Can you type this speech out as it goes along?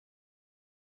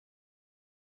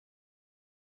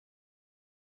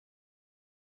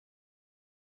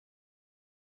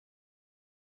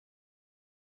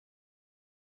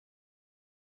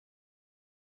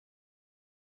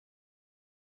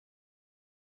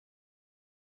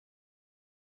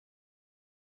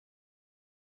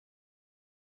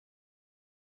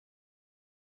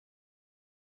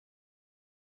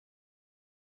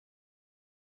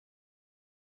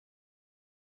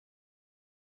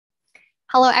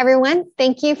Hello, everyone.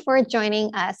 Thank you for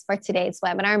joining us for today's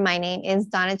webinar. My name is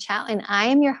Donna Chow, and I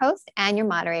am your host and your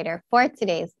moderator for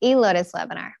today's eLotus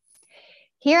webinar.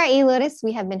 Here at eLotus,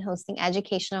 we have been hosting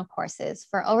educational courses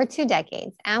for over 2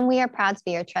 decades, and we are proud to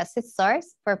be your trusted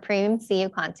source for premium CU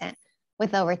content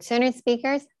with over 200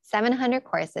 speakers, 700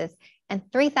 courses, and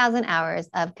 3,000 hours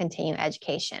of continuing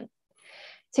education.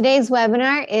 Today's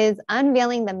webinar is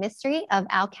Unveiling the Mystery of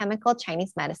Alchemical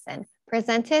Chinese Medicine,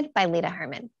 presented by Lita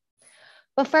Herman.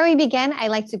 Before we begin, I'd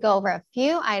like to go over a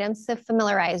few items to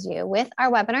familiarize you with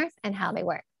our webinars and how they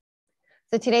work.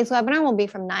 So today's webinar will be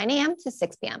from 9 a.m. to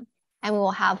 6 p.m. and we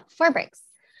will have 4 breaks,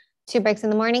 2 breaks in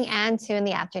the morning and 2 in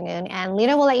the afternoon. And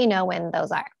Lita will let you know when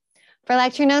those are. For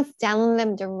lecture notes, download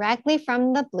them directly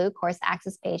from the blue course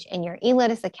access page in your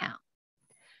eLotus account.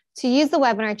 To use the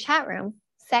webinar chat room,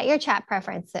 set your chat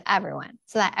preference to everyone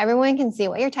so that everyone can see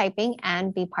what you're typing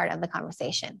and be part of the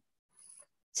conversation.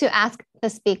 To ask the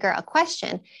speaker a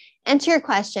question, enter your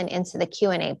question into the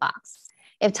Q&A box.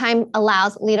 If time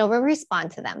allows, Lita will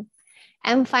respond to them.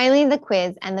 And finally, the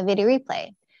quiz and the video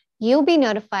replay. You'll be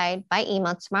notified by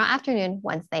email tomorrow afternoon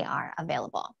once they are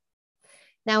available.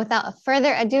 Now, without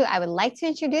further ado, I would like to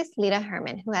introduce Lita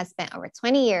Herman, who has spent over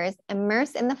 20 years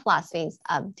immersed in the philosophies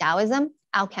of Taoism,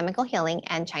 alchemical healing,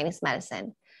 and Chinese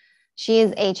medicine. She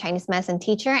is a Chinese medicine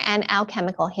teacher and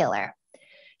alchemical healer.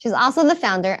 She's also the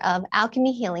founder of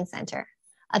Alchemy Healing Center,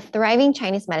 a thriving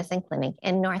Chinese medicine clinic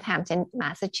in Northampton,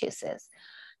 Massachusetts,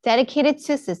 dedicated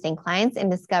to assisting clients in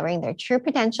discovering their true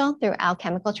potential through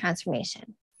alchemical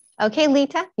transformation. Okay,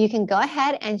 Lita, you can go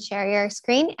ahead and share your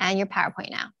screen and your PowerPoint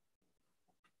now.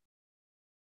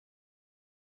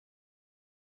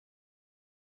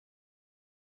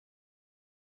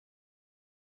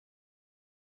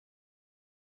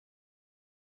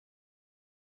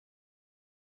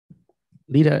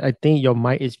 Lita, I think your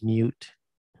mic is mute.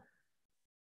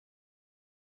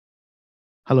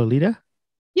 Hello, Lita?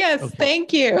 Yes, okay.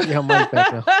 Thank you. Yeah, mic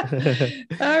back now.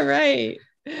 All right.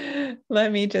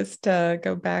 Let me just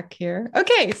go back here.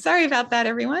 Okay, sorry about that,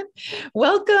 everyone.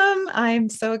 Welcome. I'm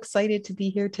so excited to be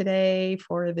here today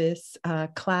for this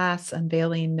class,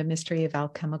 Unveiling the Mystery of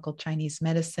Alchemical Chinese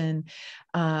Medicine.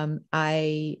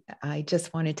 I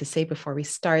just wanted to say before we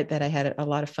start that I had a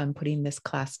lot of fun putting this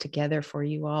class together for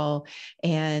you all.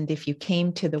 And if you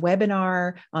came to the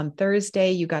webinar on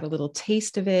Thursday, you got a little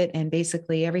taste of it. And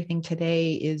basically everything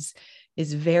today is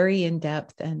very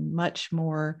in-depth and much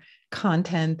more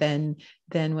content than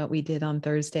what we did on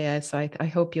Thursday. So I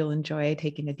hope you'll enjoy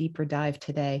taking a deeper dive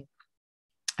today.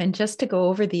 And just to go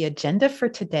over the agenda for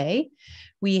today,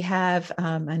 we have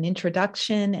an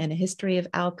introduction and a history of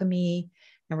alchemy,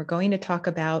 and we're going to talk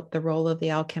about the role of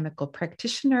the alchemical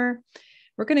practitioner.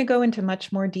 We're going to go into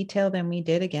much more detail than we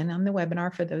did again on the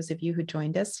webinar. For those of you who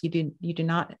joined us, you do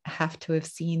not have to have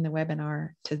seen the webinar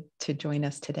to join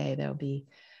us today. There'll be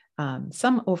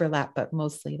some overlap, but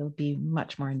mostly it'll be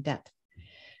much more in depth.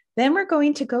 Then we're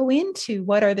going to go into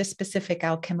what are the specific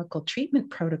alchemical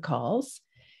treatment protocols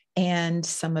and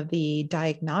some of the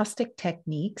diagnostic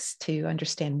techniques to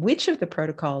understand which of the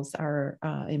protocols are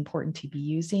important to be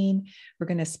using. We're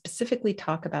going to specifically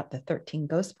talk about the 13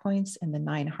 ghost points and the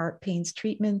 9 heart pains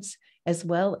treatments, as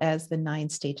well as the 9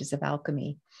 stages of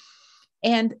alchemy.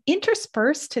 And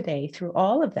interspersed today through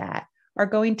all of that are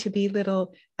going to be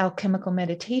little alchemical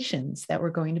meditations that we're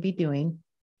going to be doing.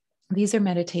 These are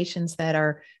meditations that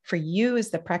are for you as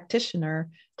the practitioner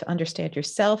to understand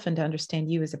yourself and to understand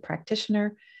you as a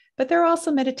practitioner. But there are also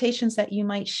meditations that you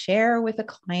might share with a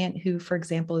client who, for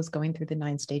example, is going through the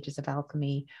 9 stages of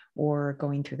alchemy or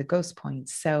going through the ghost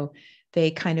points. So they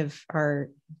kind of are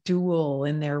dual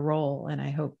in their role. And I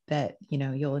hope that,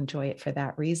 you'll enjoy it for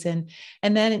that reason.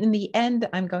 And then in the end,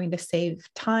 I'm going to save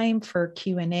time for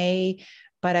Q&A,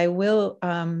 but I would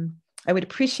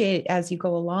appreciate it as you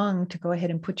go along to go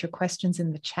ahead and put your questions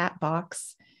in the chat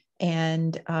box.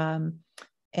 And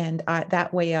that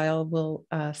way I will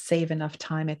save enough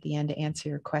time at the end to answer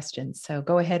your questions. So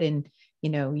go ahead and,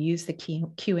 use the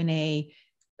Q&A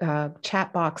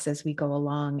chat box as we go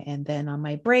along. And then on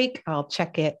my break, I'll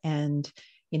check it. And,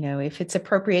 if it's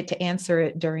appropriate to answer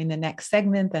it during the next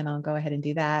segment, then I'll go ahead and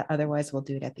do that. Otherwise, we'll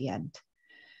do it at the end.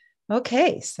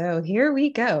 Okay, so here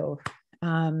we go.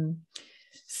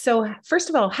 So first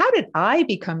of all, how did I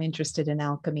become interested in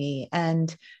alchemy?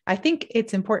 And I think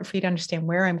it's important for you to understand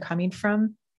where I'm coming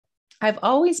from. I've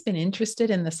always been interested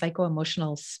in the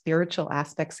psycho-emotional, spiritual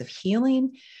aspects of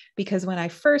healing, because when I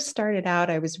first started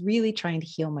out, I was really trying to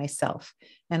heal myself.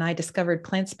 And I discovered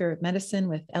plant spirit medicine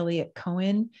with Elliot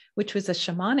Cohen, which was a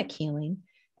shamanic healing.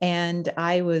 And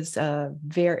I was in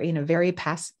a very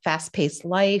fast-paced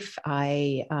life.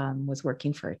 I was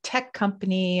working for a tech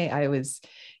company. I was,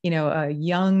 a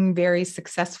young, very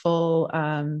successful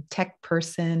tech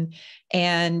person,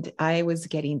 and I was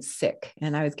getting sick,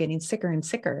 and I was getting sicker and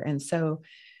sicker. And so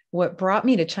what brought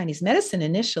me to Chinese medicine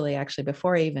initially, actually,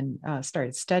 before I even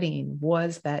started studying,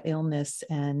 was that illness,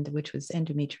 and which was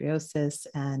endometriosis,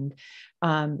 and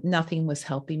nothing was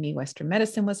helping me. Western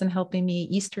medicine wasn't helping me.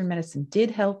 Eastern medicine did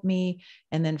help me.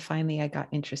 And then finally, I got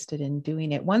interested in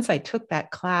doing it. Once I took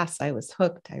that class, I was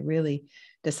hooked. I really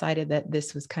decided that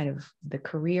this was kind of the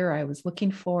career I was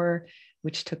looking for,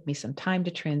 which took me some time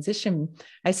to transition.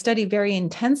 I studied very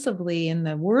intensively in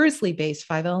the Worsley-based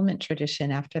 5-element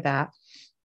tradition after that.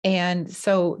 And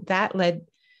so that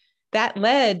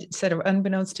led sort of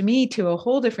unbeknownst to me to a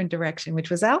whole different direction, which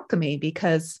was alchemy,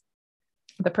 because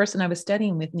the person I was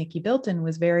studying with, Nikki Bilton,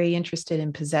 was very interested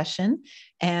in possession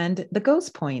and the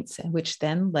ghost points, which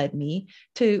then led me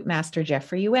to Master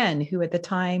Jeffrey Yuen, who at the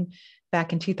time,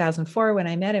 back in 2004, when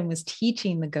I met him, was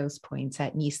teaching the ghost points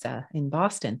at NISA in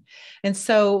Boston. And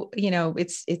so,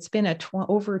 it's been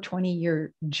over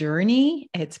 20-year journey.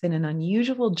 It's been an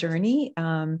unusual journey.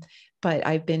 But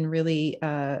I've been really,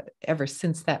 ever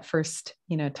since that first,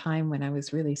 time when I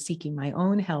was really seeking my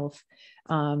own health,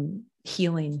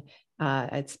 healing,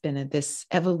 it's been this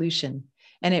evolution,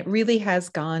 and it really has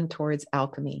gone towards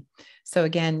alchemy. So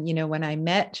again, when I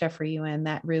met Jeffrey Yuen,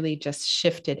 that really just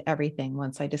shifted everything.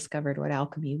 Once I discovered what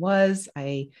alchemy was,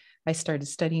 I started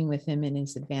studying with him in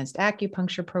his advanced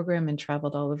acupuncture program and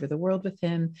traveled all over the world with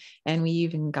him. And we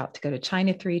even got to go to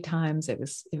China 3 times. It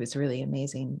was really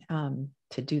amazing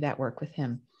to do that work with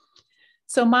him.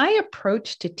 So my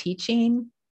approach to teaching,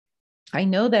 I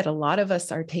know that a lot of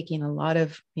us are taking a lot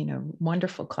of,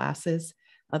 wonderful classes.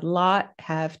 A lot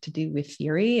have to do with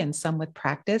theory and some with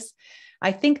practice.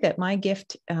 I think that my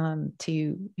gift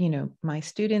to, my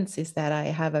students is that I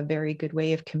have a very good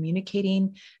way of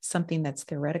communicating something that's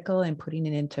theoretical and putting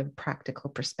it into practical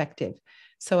perspective.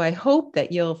 So I hope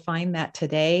that you'll find that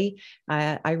today.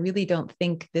 I really don't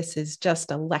think this is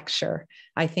just a lecture.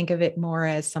 I think of it more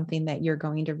as something that you're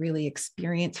going to really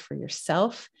experience for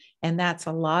yourself. And that's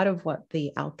a lot of what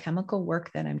the alchemical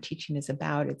work that I'm teaching is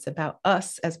about. It's about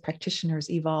us as practitioners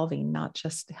evolving, not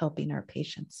just helping our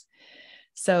patients.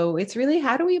 So it's really,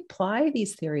 how do we apply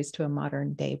these theories to a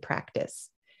modern day practice?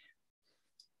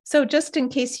 So just in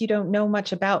case you don't know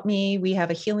much about me, we have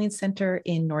a healing center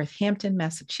in Northampton,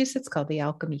 Massachusetts called the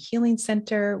Alchemy Healing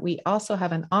Center. We also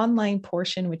have an online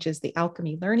portion, which is the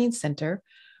Alchemy Learning Center,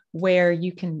 where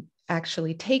you can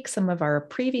actually take some of our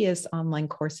previous online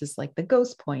courses like the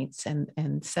Ghost Points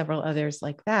and several others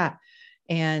like that.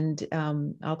 And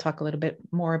I'll talk a little bit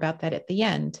more about that at the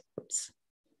end. Oops.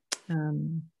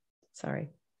 Sorry.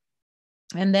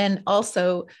 And then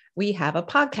also we have a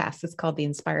podcast. It's called the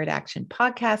Inspired Action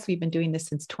Podcast. We've been doing this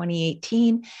since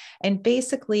 2018. And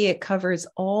basically it covers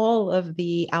all of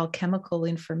the alchemical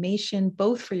information,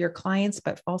 both for your clients,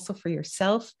 but also for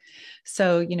yourself.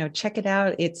 So, check it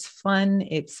out. It's fun.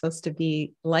 It's supposed to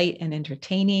be light and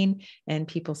entertaining, and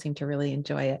people seem to really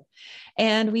enjoy it.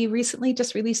 And we recently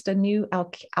just released a new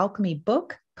alchemy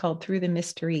book called Through the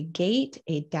Mystery Gate,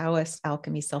 a Taoist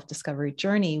alchemy self-discovery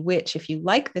journey, which if you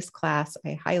like this class,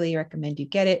 I highly recommend you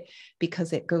get it,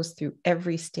 because it goes through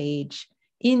every stage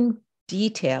in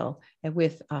detail and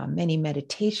with many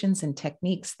meditations and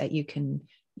techniques that you can,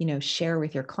 share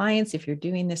with your clients if you're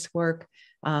doing this work.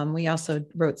 We also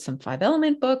wrote some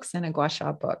 5-element books and a gua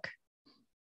sha book.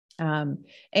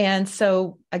 And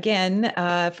so again,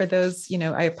 for those,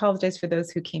 I apologize for those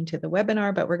who came to the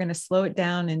webinar, but we're going to slow it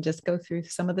down and just go through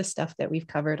some of the stuff that we've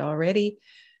covered already,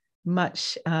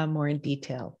 much more in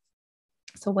detail.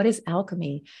 So what is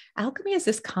alchemy? Alchemy is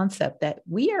this concept that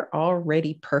we are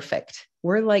already perfect.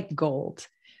 We're like gold,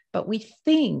 but we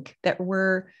think that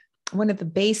we're one of the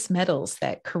base metals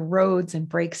that corrodes and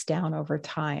breaks down over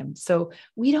time. So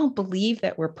we don't believe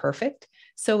that we're perfect.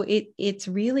 So it's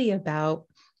really about,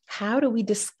 how do we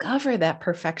discover that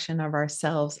perfection of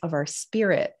ourselves, of our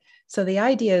spirit? So the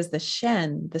idea is the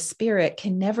Shen, the spirit,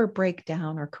 can never break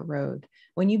down or corrode.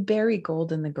 When you bury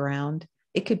gold in the ground,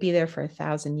 it could be there for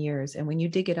 1,000 years. And when you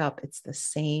dig it up, it's the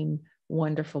same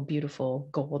wonderful, beautiful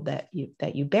gold that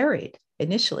you buried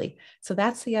initially. So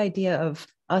that's the idea of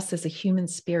us as a human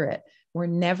spirit. We're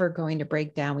never going to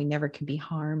break down. We never can be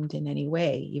harmed in any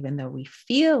way, even though we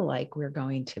feel like we're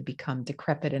going to become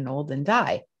decrepit and old and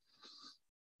die.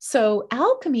 So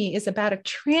alchemy is about a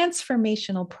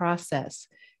transformational process,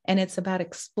 and it's about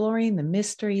exploring the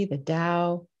mystery, the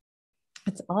Tao.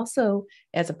 It's also,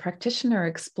 as a practitioner,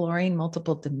 exploring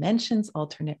multiple dimensions,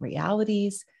 alternate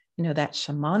realities, that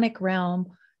shamanic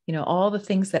realm, all the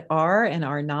things that are and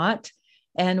are not.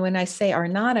 And when I say are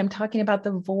not, I'm talking about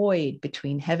the void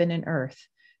between heaven and earth.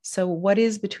 So what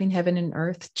is between heaven and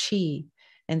earth? Chi.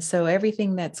 And so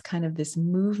everything that's kind of this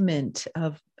movement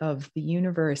of the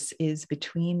universe is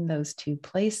between those two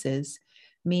places,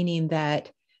 meaning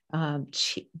that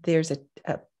there's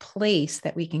a place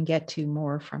that we can get to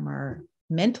more from our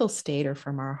mental state or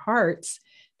from our hearts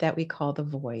that we call the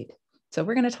void. So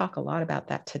we're going to talk a lot about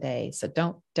that today. So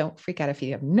don't freak out if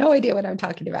you have no idea what I'm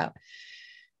talking about.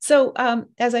 So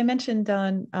as I mentioned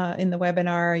in the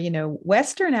webinar,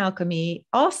 Western alchemy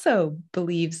also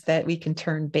believes that we can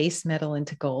turn base metal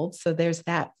into gold. So there's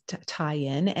that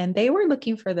tie-in. And they were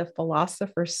looking for the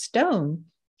philosopher's stone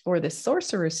or the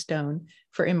sorcerer's stone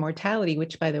for immortality,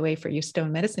 which, by the way, for you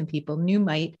stone medicine people,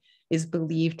 pneumite is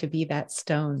believed to be that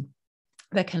stone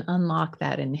that can unlock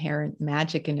that inherent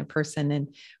magic in a person.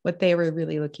 And what they were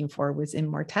really looking for was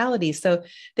immortality. So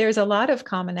there's a lot of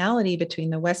commonality between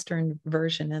the Western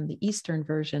version and the Eastern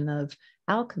version of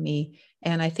alchemy.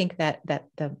 And I think that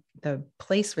the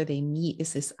place where they meet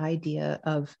is this idea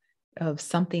of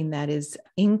something that is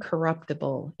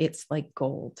incorruptible. It's like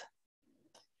gold.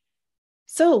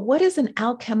 So what is an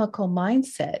alchemical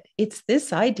mindset? It's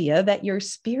this idea that your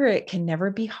spirit can never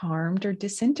be harmed or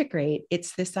disintegrate.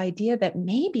 It's this idea that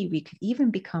maybe we could even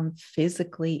become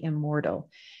physically immortal.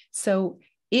 So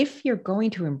if you're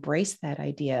going to embrace that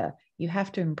idea, you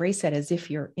have to embrace it as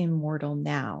if you're immortal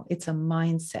now. It's a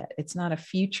mindset. It's not a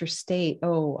future state.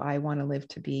 Oh, I want to live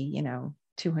to be,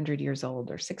 200 years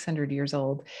old or 600 years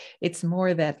old. It's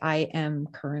more that I am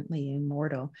currently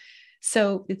immortal.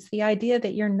 So it's the idea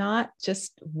that you're not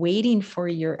just waiting for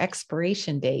your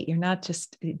expiration date.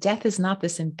 Death is not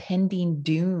this impending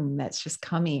doom that's just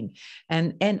coming.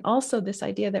 And also this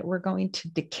idea that we're going to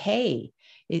decay.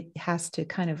 It has to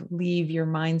kind of leave your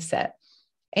mindset.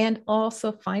 And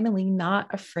also finally,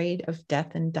 not afraid of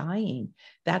death and dying.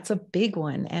 That's a big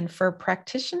one. And for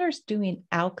practitioners doing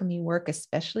alchemy work,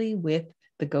 especially with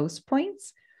the ghost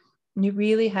points, you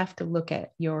really have to look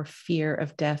at your fear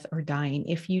of death or dying,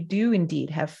 if you do indeed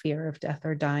have fear of death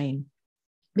or dying,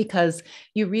 because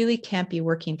you really can't be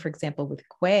working, for example, with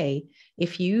Gui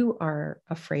if you are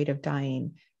afraid of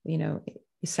dying.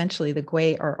 Essentially the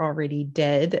Gui are already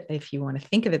dead, if you want to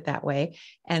think of it that way.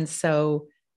 And so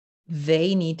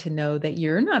they need to know that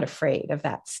you're not afraid of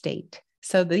that state.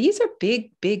 So these are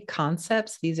big, big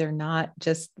concepts. These are not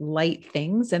just light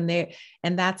things. And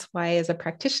that's why, as a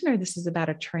practitioner, this is about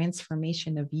a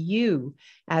transformation of you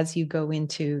as you go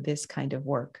into this kind of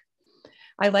work.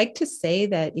 I like to say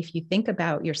that if you think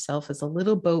about yourself as a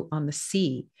little boat on the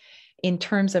sea, in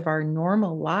terms of our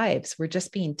normal lives, we're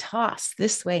just being tossed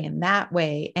this way and that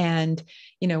way. And,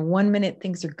 1 minute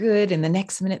things are good and the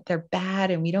next minute they're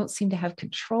bad, and we don't seem to have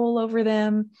control over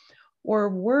them. Or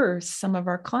worse, some of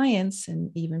our clients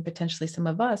and even potentially some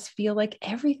of us feel like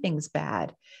everything's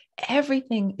bad.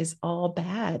 Everything is all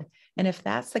bad. And if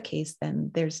that's the case, then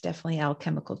there's definitely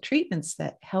alchemical treatments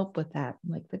that help with that,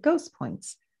 like the ghost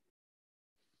points.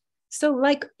 So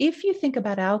like if you think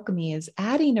about alchemy as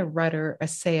adding a rudder, a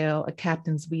sail, a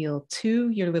captain's wheel to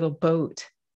your little boat,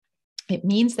 it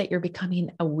means that you're becoming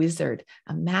a wizard,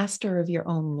 a master of your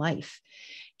own life.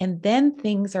 And then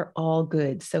things are all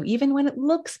good. So even when it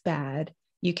looks bad,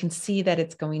 you can see that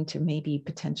it's going to maybe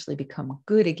potentially become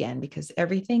good again, because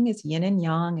everything is yin and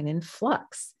yang and in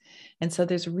flux. And so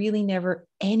there's really never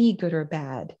any good or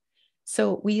bad.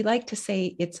 So we like to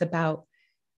say it's about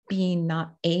being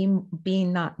not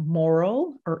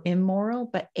moral or immoral,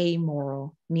 but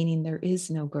amoral, meaning there is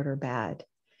no good or bad.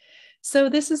 So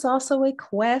this is also a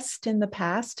quest in the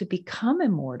past to become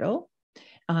immortal.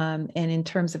 And in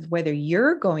terms of whether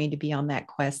you're going to be on that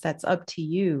quest, that's up to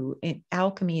you.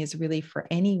 Alchemy is really for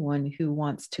anyone who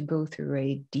wants to go through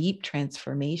a deep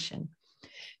transformation.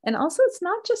 And also, it's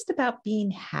not just about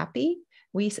being happy.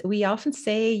 We often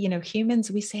say,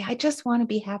 humans, we say, I just want to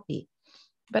be happy.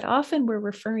 But often we're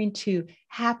referring to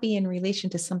happy in relation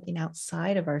to something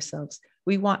outside of ourselves.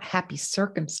 We want happy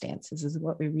circumstances is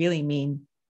what we really mean.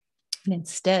 And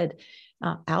instead,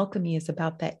 alchemy is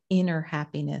about that inner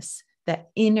happiness, that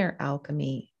inner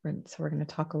alchemy. So we're going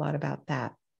to talk a lot about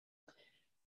that.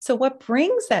 So what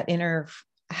brings that inner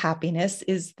happiness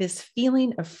is this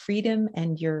feeling of freedom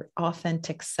and your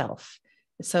authentic self.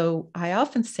 So I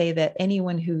often say that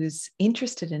anyone who's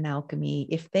interested in alchemy,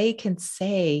 if they can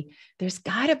say, there's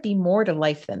got to be more to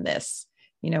life than this,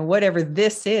 whatever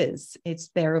this is, it's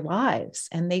their lives.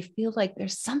 And they feel like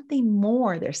there's something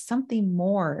more. There's something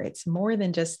more. It's more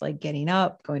than just like getting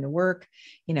up, going to work,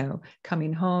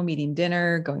 coming home, eating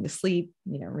dinner, going to sleep,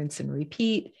 rinse and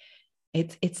repeat.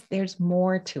 There's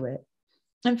more to it.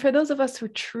 And for those of us who are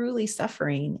truly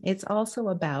suffering, it's also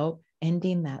about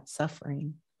ending that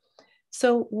suffering.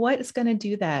 So what is going to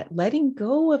do that? Letting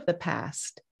go of the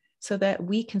past so that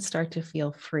we can start to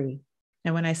feel free.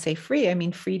 And when I say free, I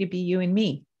mean free to be you and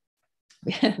me,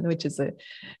 which is a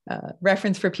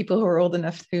reference for people who are old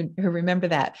enough who remember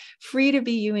that. Free to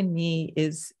be you and me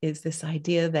is this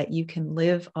idea that you can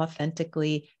live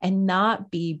authentically and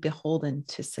not be beholden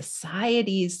to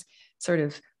society's sort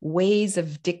of ways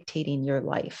of dictating your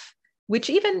life, which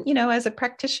even, as a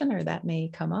practitioner, that may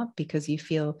come up because you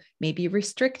feel maybe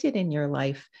restricted in your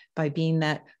life by being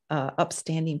that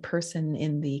upstanding person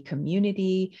in the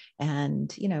community.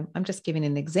 And, I'm just giving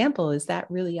an example. Is that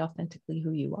really authentically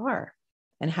who you are?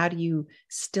 And how do you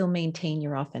still maintain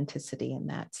your authenticity in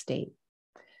that state?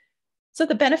 So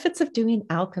the benefits of doing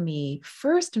alchemy,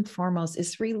 first and foremost,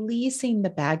 is releasing the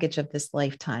baggage of this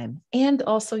lifetime and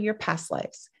also your past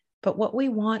lives. But what we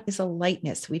want is a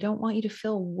lightness. We don't want you to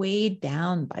feel weighed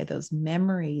down by those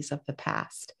memories of the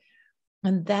past.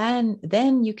 And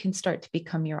then you can start to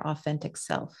become your authentic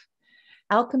self.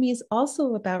 Alchemy is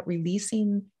also about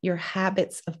releasing your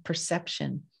habits of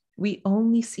perception. We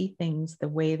only see things the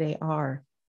way they are.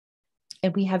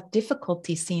 And we have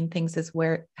difficulty seeing things as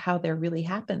how they're really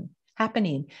happening.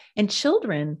 And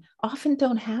children often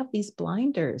don't have these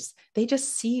blinders. They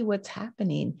just see what's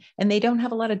happening and they don't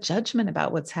have a lot of judgment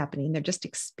about what's happening. They're just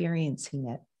experiencing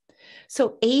it.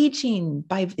 So aging,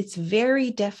 by its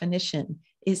very definition,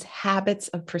 is habits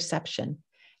of perception.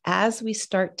 As we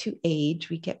start to age,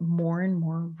 we get more and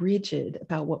more rigid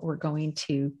about what we're going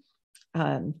to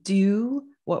do,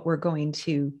 what we're going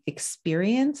to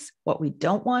experience, what we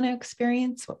don't want to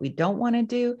experience, what we don't want to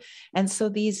do. And so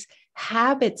these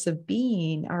habits of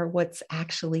being are what's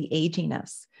actually aging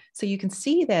us. So you can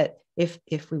see that if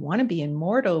we want to be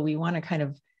immortal, we want to kind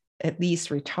of at least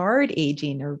retard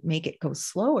aging or make it go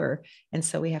slower. And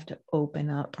so we have to open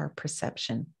up our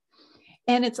perception.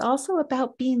 And it's also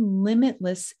about being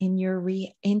limitless in your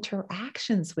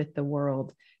interactions with the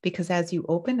world, because as you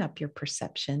open up your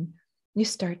perception, you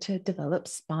start to develop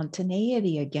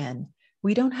spontaneity again.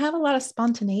 We don't have a lot of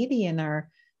spontaneity in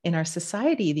our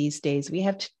society these days. We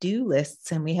have to-do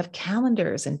lists and we have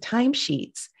calendars and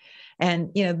timesheets.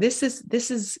 And this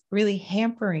is really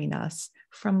hampering us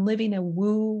from living a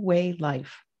wu-wei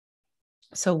life.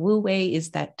 So wu-wei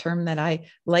is that term that I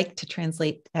like to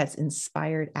translate as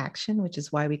inspired action, which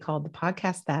is why we called the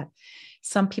podcast that.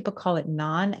 Some people call it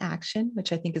non-action,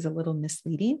 which I think is a little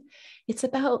misleading. It's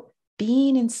about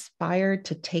being inspired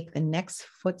to take the next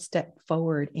footstep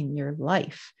forward in your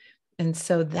life. And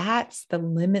so that's the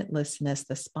limitlessness,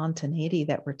 the spontaneity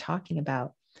that we're talking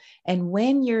about. And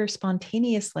when you're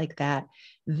spontaneous like that,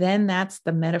 then that's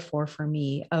the metaphor for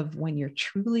me of when you're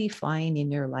truly flying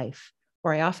in your life,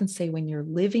 or I often say when you're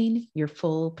living your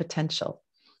full potential.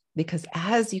 Because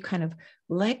as you kind of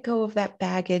let go of that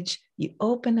baggage, you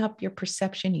open up your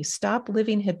perception, you stop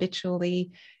living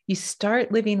habitually, you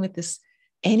start living with this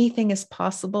anything is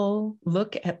possible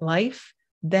look at life,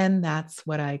 then that's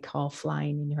what I call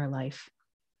flying in your life.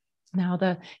 Now,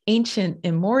 the ancient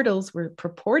immortals were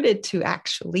purported to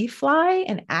actually fly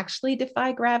and actually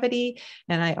defy gravity.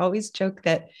 And I always joke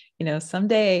that,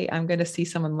 someday I'm going to see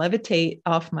someone levitate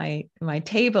off my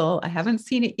table. I haven't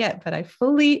seen it yet, but I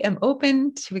fully am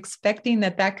open to expecting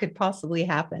that could possibly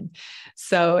happen.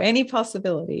 So any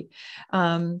possibility.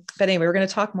 But anyway, we're going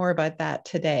to talk more about that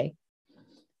today.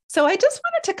 So I just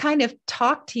wanted to kind of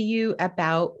talk to you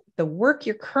about the work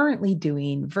you're currently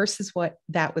doing versus what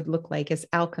that would look like as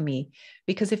alchemy.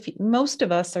 Because if most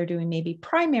of us are doing maybe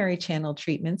primary channel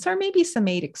treatments, or maybe some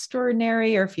 8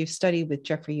 extraordinary, or if you've studied with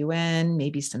Jeffrey Yuen,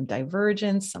 maybe some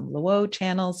divergence, some Luo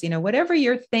channels, whatever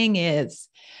your thing is,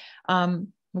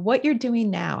 what you're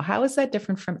doing now, how is that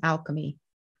different from alchemy?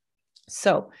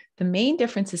 So the main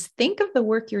difference is think of the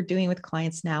work you're doing with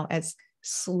clients now as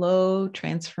slow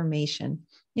transformation.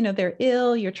 They're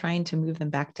ill, you're trying to move them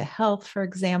back to health, for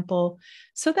example.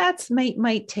 So that's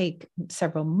might take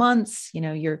several months,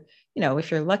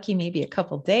 if you're lucky, maybe a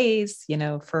couple days,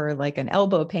 for like an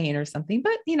elbow pain or something.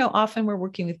 But, often we're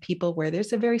working with people where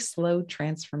there's a very slow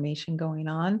transformation going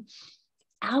on.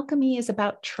 Alchemy is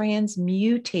about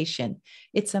transmutation.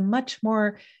 It's a much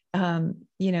more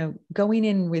going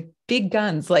in with big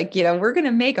guns, like, we're going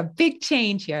to make a big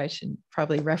change here. I should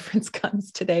probably reference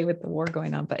guns today with the war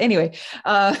going on. But anyway,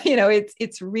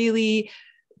 it's really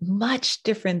much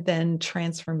different than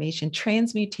transformation.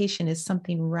 Transmutation is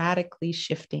something radically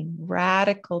shifting,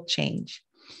 radical change.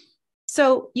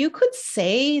 So you could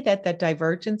say that the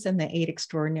divergence and the 8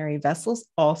 extraordinary vessels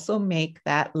also make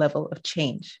that level of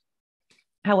change.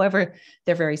 However,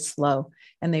 they're very slow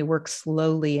and they work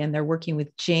slowly, and they're working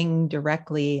with Jing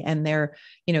directly, and they're,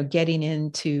 getting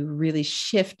into really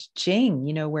shift Jing,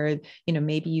 where,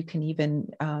 maybe you can even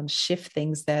shift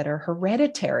things that are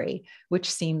hereditary, which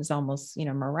seems almost,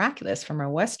 miraculous from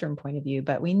a Western point of view.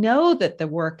 But we know that the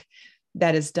work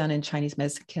that is done in Chinese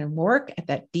medicine can work at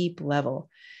that deep level.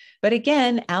 But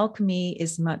again, alchemy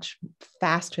is much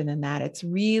faster than that. It's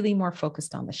really more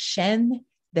focused on the Shen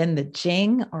than the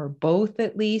Jing, or both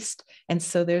at least. And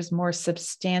so there's more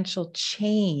substantial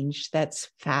change that's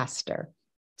faster.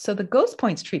 So the ghost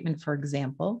points treatment, for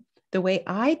example, the way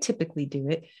I typically do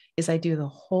it is I do the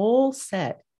whole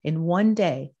set in one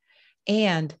day,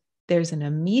 and there's an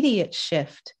immediate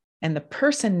shift, and the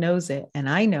person knows it and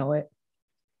I know it.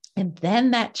 And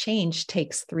then that change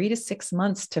takes 3 to 6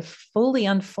 months to fully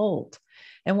unfold.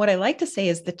 And what I like to say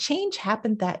is the change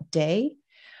happened that day,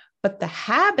 but the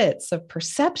habits of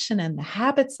perception and the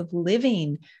habits of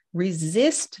living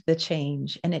resist the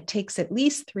change. And it takes at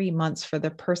least 3 months for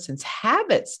the person's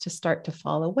habits to start to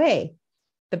fall away.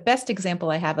 The best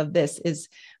example I have of this is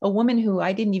a woman who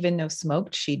I didn't even know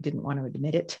smoked. She didn't want to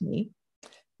admit it to me.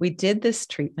 We did this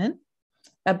treatment.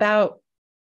 About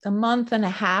a month and a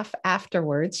half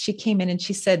afterwards, she came in and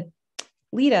she said,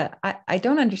 Lita, I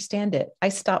don't understand it. I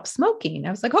stopped smoking.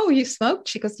 I was like, oh, you smoked?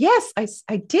 She goes, yes,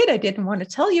 I did. I didn't want to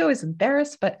tell you. I was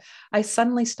embarrassed, but I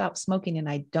suddenly stopped smoking and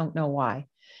I don't know why.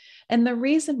 And the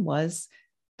reason was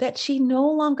that she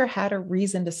no longer had a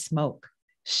reason to smoke.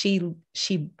 She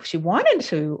wanted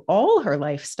to all her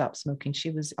life stop smoking.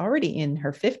 She was already in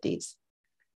her 50s,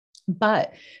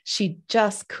 but she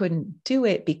just couldn't do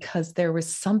it because there was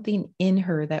something in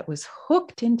her that was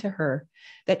hooked into her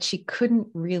that she couldn't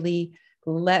really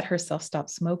let herself stop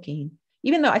smoking,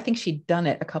 even though I think she'd done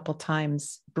it a couple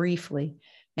times briefly,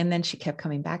 and then she kept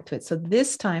coming back to it. So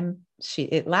this time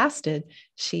it lasted.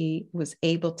 She was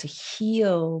able to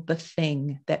heal the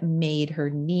thing that made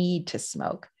her need to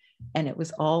smoke. And it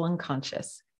was all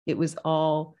unconscious. It was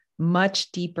all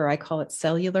much deeper. I call it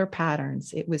cellular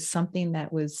patterns. It was something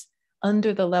that was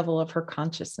under the level of her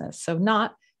consciousness. So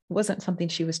it wasn't something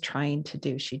she was trying to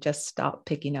do. She just stopped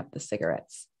picking up the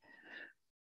cigarettes.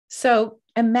 So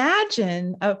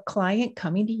imagine a client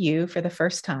coming to you for the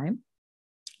first time,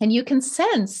 and you can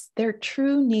sense their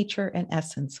true nature and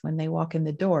essence when they walk in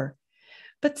the door.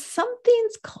 But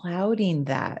something's clouding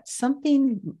that.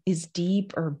 Something is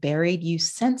deep or buried. You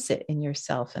sense it in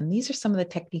yourself. And these are some of the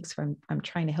techniques I'm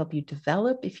trying to help you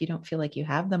develop if you don't feel like you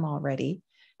have them already.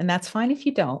 And that's fine if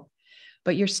you don't.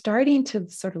 But you're starting to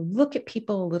sort of look at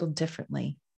people a little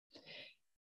differently.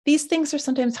 These things are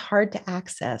sometimes hard to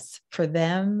access for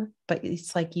them, but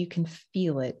it's like you can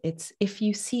feel it. It's if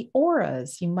you see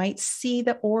auras, you might see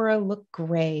the aura look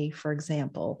gray, for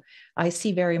example. I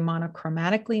see very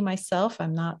monochromatically myself.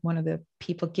 I'm not one of the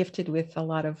people gifted with a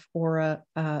lot of aura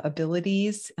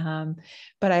abilities,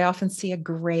 but I often see a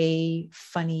gray,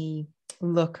 funny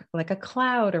look, like a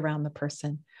cloud around the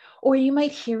person. Or you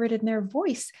might hear it in their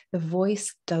voice. The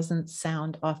voice doesn't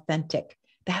sound authentic.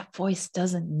 That voice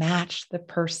doesn't match the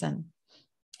person.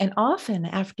 And often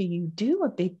after you do a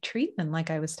big treatment,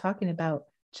 like I was talking about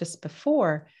just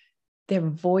before, their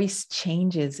voice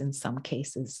changes in some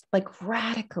cases, like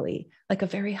radically, like a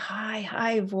very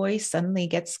high voice suddenly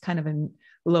gets kind of a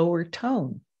lower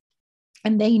tone.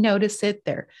 And they notice it,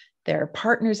 their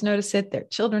partners notice it, their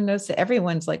children notice it.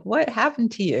 Everyone's like, what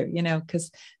happened to you?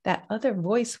 Because that other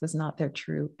voice was not their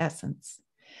true essence.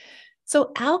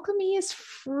 So alchemy is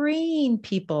freeing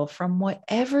people from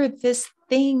whatever this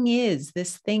thing is,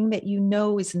 this thing that you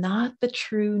know is not the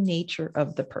true nature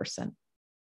of the person.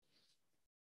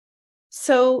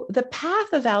 So the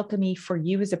path of alchemy for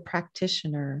you as a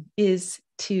practitioner is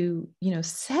to,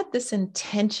 set this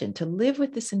intention, to live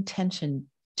with this intention,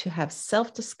 to have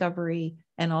self-discovery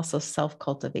and also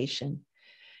self-cultivation.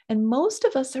 And most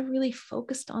of us are really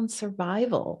focused on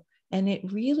survival, and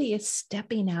it really is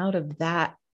stepping out of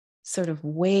that sort of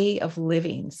way of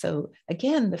living. So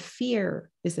again, the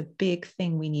fear is a big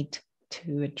thing we need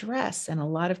to address. And a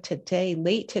lot of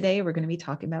late today, we're going to be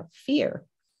talking about fear.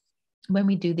 When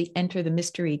we do the Enter the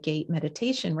Mystery Gate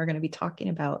meditation, we're going to be talking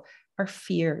about our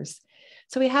fears.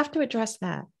 So we have to address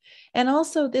that. And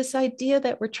also this idea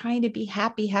that we're trying to be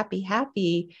happy, happy,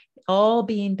 happy, all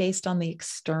being based on the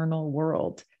external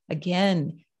world.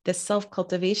 Again, the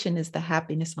self-cultivation is the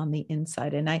happiness on the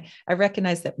inside. And I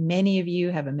recognize that many of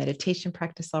you have a meditation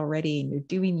practice already and you're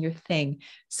doing your thing.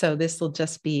 So this will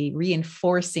just be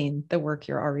reinforcing the work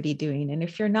you're already doing. And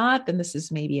if you're not, then this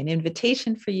is maybe an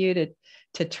invitation for you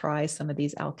to try some of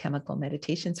these alchemical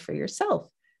meditations for yourself.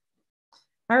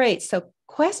 All right, so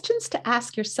questions to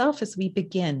ask yourself as we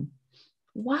begin.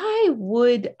 why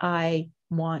would I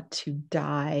want to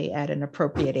die at an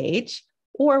appropriate age?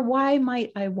 Or why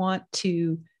might I want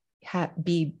to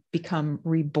become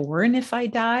reborn if I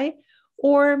die?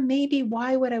 Or maybe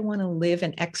why would I want to live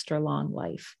an extra long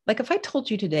life? Like if I told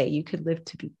you today you could live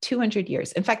to be 200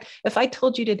 years. In fact, if I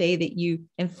told you today that you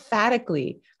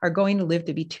emphatically are going to live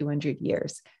to be 200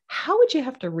 years, how would you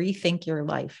have to rethink your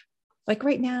life? Like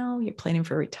right now, you're planning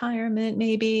for retirement,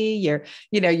 maybe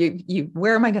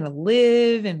where am I going to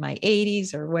live in my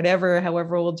 80s or whatever,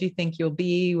 however old you think you'll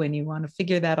be when you want to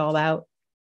figure that all out.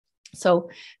 So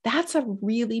that's a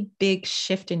really big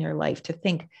shift in your life to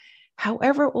think,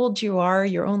 however old you are,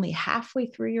 you're only halfway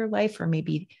through your life, or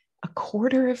maybe a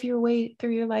quarter of your way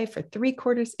through your life, or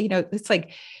 3/4. It's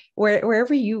like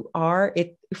wherever you are,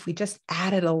 if we just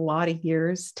added a lot of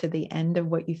years to the end of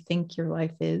what you think your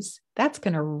life is, that's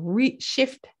going to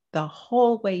shift the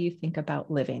whole way you think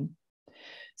about living.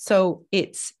 So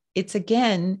it's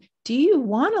again, do you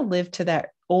want to live to that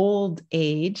old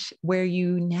age where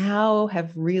you now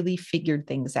have really figured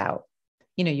things out?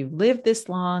 You've lived this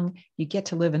long, you get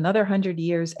to live another 100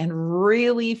 years and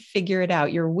really figure it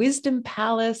out. Your wisdom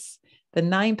palace, the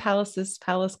 9 palaces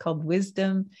palace called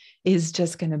wisdom, is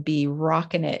just going to be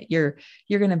rocking it. You're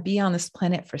going to be on this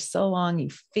planet for so long.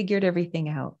 You've figured everything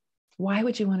out. Why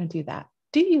would you want to do that?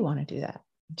 Do you want to do that?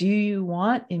 Do you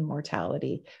want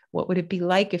immortality? What would it be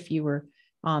like if you were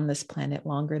on this planet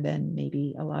longer than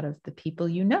maybe a lot of the people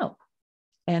you know?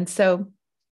 And so,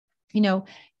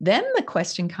 then the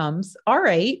question comes, all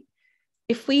right,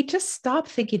 if we just stop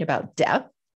thinking about death,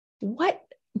 what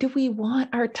do we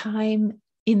want our time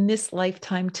in this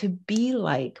lifetime to be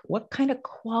like? What kind of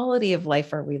quality of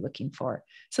life are we looking for?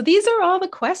 So these are all the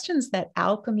questions that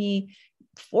alchemy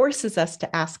forces us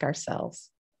to ask ourselves.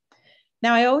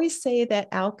 Now, I always say that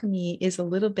alchemy is a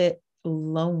little bit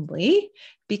lonely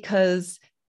because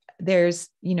there's,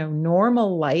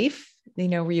 normal life,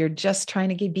 where you're just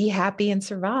trying to be happy and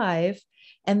survive.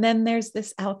 And then there's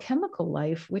this alchemical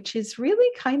life, which is really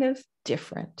kind of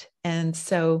different. And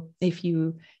so if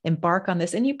you embark on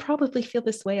this, and you probably feel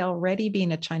this way already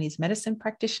being a Chinese medicine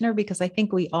practitioner, because I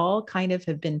think we all kind of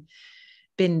have been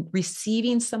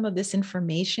receiving some of this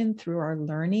information through our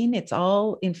learning. It's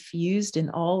all infused in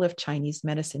all of Chinese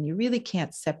medicine. You really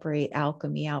can't separate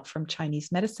alchemy out from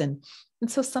Chinese medicine. And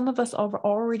so some of us have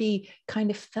already kind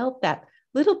of felt that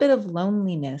little bit of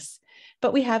loneliness,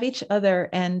 but we have each other.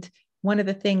 And one of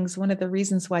the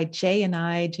reasons why Jay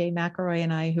McElroy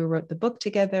and I, who wrote the book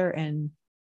together and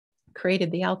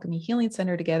created the Alchemy Healing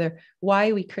Center together,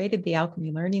 why we created the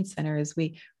Alchemy Learning Center is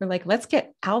we were like, let's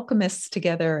get alchemists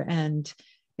together and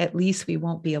at least we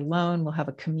won't be alone. We'll have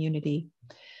a community.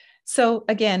 So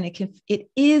again, it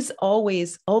is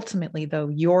always ultimately though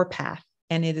your path,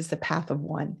 and it is the path of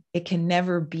one. It can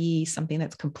never be something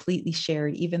that's completely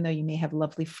shared, even though you may have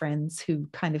lovely friends who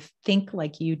kind of think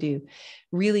like you do.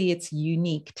 Really, it's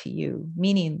unique to you,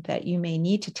 meaning that you may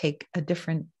need to take a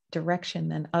different direction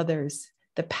than others.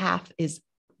 The path is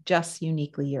just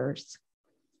uniquely yours.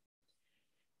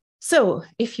 So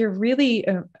if you're really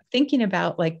thinking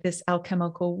about like this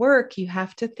alchemical work, you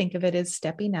have to think of it as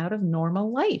stepping out of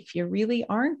normal life. You really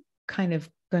aren't kind of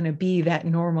going to be that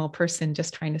normal person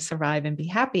just trying to survive and be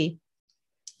happy.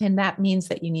 And that means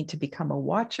that you need to become a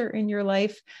watcher in your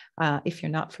life. If you're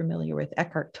not familiar with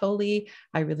Eckhart Tolle,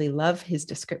 I really love his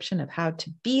description of how to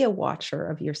be a watcher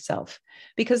of yourself,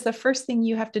 because the first thing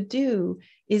you have to do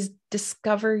is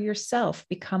discover yourself,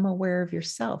 become aware of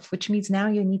yourself, which means now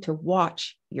you need to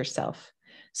watch yourself.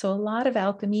 So a lot of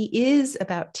alchemy is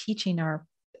about teaching our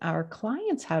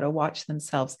clients how to watch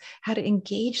themselves, how to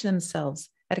engage themselves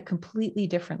at a completely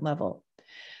different level.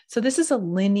 So this is a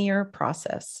linear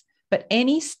process, but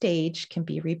any stage can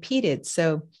be repeated.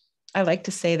 So I like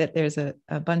to say that there's a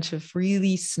bunch of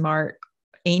really smart,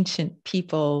 ancient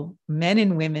people, men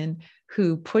and women,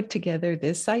 who put together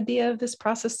this idea of this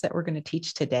process that we're going to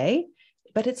teach today.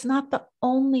 But it's not the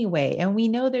only way. And we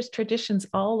know there's traditions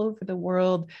all over the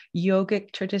world,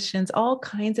 yogic traditions, all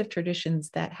kinds of traditions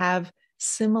that have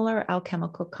similar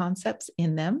alchemical concepts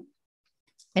in them.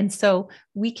 And so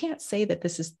we can't say that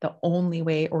this is the only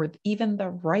way or even the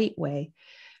right way,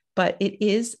 but it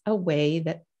is a way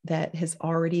that has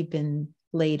already been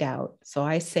laid out. So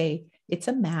I say it's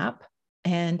a map,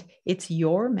 and it's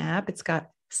your map. It's got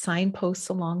signposts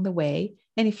along the way.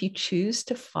 And if you choose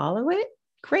to follow it,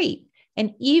 great.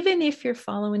 And even if you're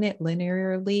following it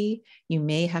linearly, you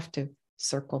may have to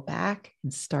circle back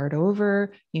and start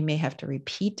over. You may have to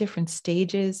repeat different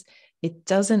stages. It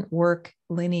doesn't work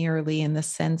linearly in the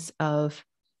sense of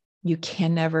you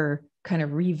can never kind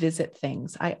of revisit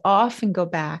things. I often go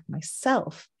back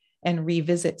myself and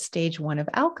revisit stage 1 of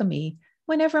alchemy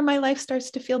whenever my life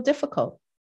starts to feel difficult.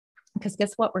 Because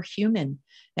guess what? We're human,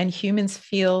 and humans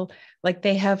feel like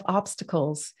they have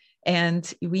obstacles,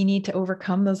 and we need to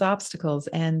overcome those obstacles.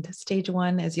 And stage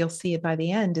 1, as you'll see it by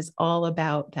the end, is all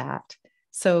about that.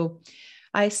 So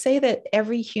I say that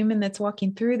every human that's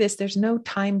walking through this, there's no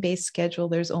time-based schedule.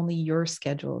 There's only your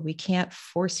schedule. We can't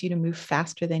force you to move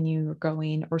faster than you're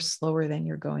going or slower than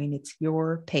you're going. It's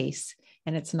your pace,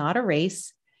 and it's not a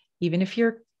race. Even if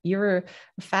you're a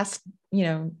fast,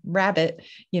 rabbit,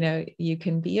 you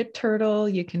can be a turtle,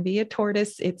 you can be a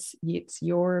tortoise. It's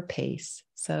your pace.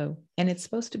 So, and it's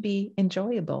supposed to be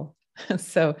enjoyable.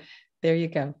 So there you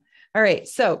go. All right.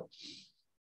 So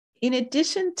in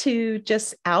addition to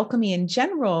just alchemy in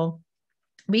general,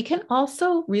 we can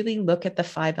also really look at the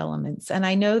 5 elements. And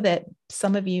I know that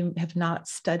some of you have not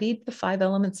studied the 5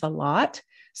 elements a lot.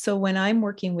 So when I'm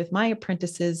working with my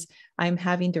apprentices, I'm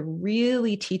having to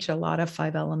really teach a lot of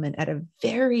 5 element at a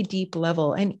very deep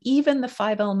level. And even the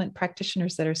 5 element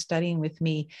practitioners that are studying with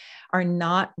me are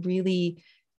not really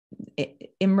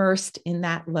immersed in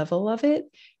that level of it,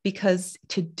 because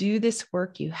to do this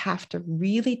work, you have to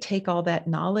really take all that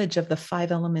knowledge of the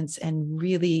 5 elements and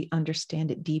really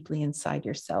understand it deeply inside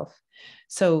yourself.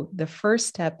 So the first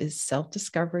step is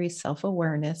self-discovery,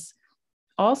 self-awareness.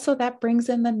 Also, that brings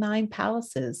in the 9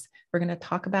 palaces. We're going to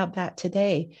talk about that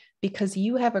today, because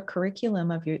you have a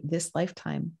curriculum of this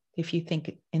lifetime. If you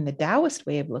think in the Taoist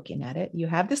way of looking at it, you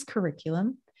have this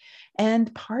curriculum,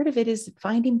 and part of it is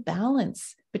finding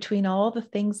balance between all the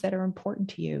things that are important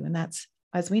to you. And that's,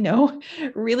 as we know,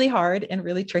 really hard and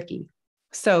really tricky.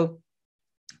 So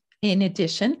in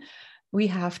addition, we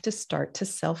have to start to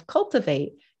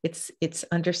self-cultivate. It's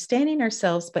understanding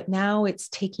ourselves, but now it's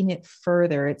taking it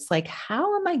further. It's like,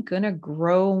 how am I going to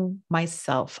grow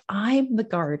myself? I'm the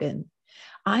garden.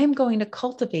 I'm going to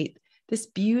cultivate this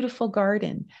beautiful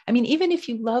garden. I mean, even if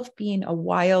you love being a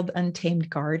wild, untamed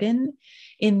garden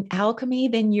in alchemy,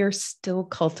 then you're still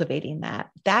cultivating that.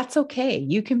 That's okay.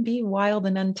 You can be wild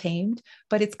and untamed,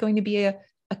 but it's going to be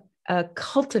a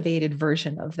cultivated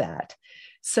version of that.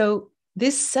 So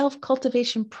this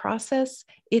self-cultivation process,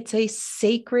 it's a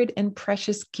sacred and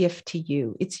precious gift to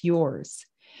you. It's yours.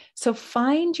 So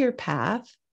find your path.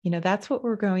 That's what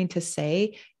we're going to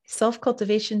say.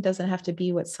 Self-cultivation doesn't have to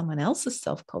be what someone else is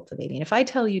self-cultivating. If I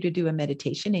tell you to do a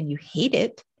meditation and you hate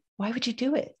it, why would you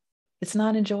do it? It's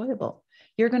not enjoyable.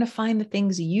 You're going to find the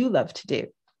things you love to do.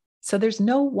 So there's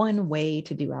no one way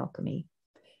to do alchemy.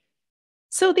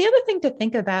 So the other thing to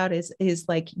think about is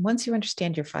like, once you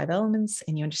understand your 5 elements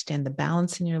and you understand the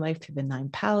balance in your life through the 9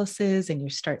 palaces, and you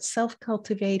start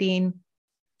self-cultivating,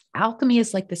 alchemy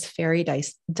is like this fairy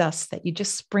dust that you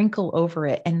just sprinkle over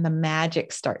it, and the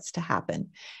magic starts to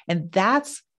happen. And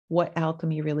that's what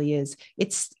alchemy really is.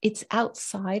 It's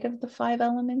outside of the 5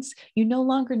 elements. You no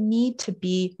longer need to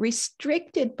be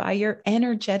restricted by your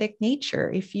energetic nature.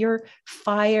 If you're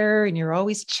fire and you're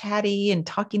always chatty and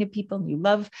talking to people and you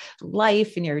love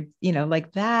life and you're,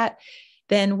 like that,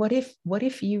 then what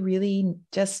if you really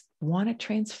just want to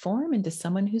transform into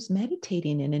someone who's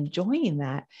meditating and enjoying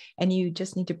that, and you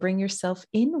just need to bring yourself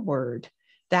inward?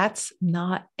 That's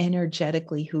not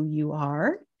energetically who you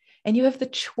are. And you have the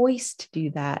choice to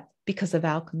do that because of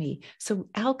alchemy. So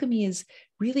alchemy is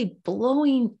really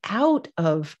blowing out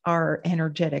of our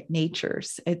energetic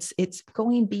natures. It's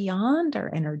going beyond our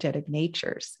energetic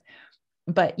natures.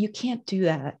 But you can't do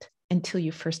that until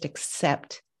you first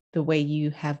accept the way you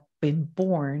have been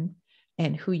born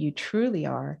and who you truly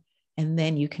are. And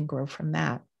then you can grow from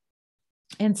that.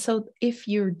 And so if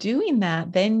you're doing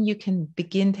that, then you can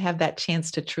begin to have that chance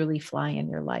to truly fly in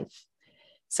your life.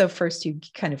 So first you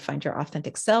kind of find your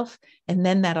authentic self, and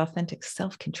then that authentic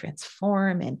self can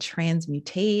transform and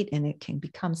transmutate, and it can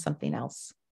become something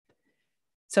else.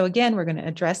 So again, we're going to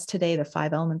address today the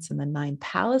 5 elements and the 9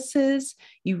 palaces.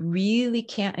 You really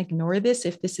can't ignore this.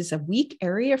 If this is a weak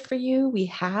area for you, we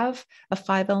have a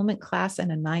 5 element class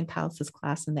and a 9 palaces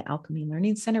class in the Alchemy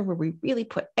Learning Center, where we really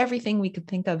put everything we could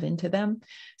think of into them.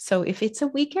 So if it's a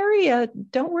weak area,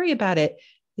 don't worry about it.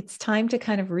 It's time to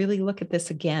kind of really look at this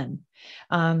again.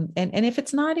 And if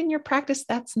it's not in your practice,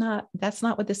 that's not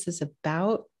what this is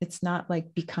about. It's not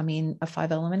like becoming a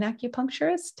 5 element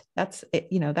acupuncturist. That's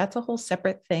a whole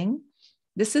separate thing.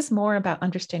 This is more about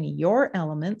understanding your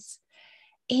elements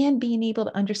and being able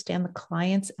to understand the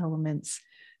client's elements,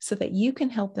 so that you can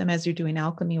help them as you're doing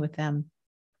alchemy with them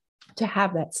to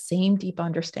have that same deep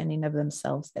understanding of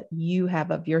themselves that you have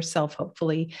of yourself,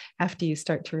 hopefully, after you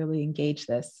start to really engage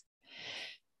this.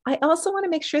 I also want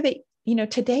to make sure that,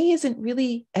 today isn't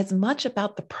really as much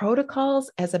about the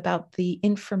protocols as about the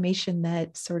information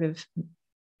that sort of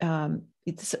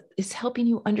It's helping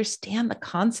you understand the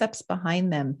concepts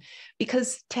behind them,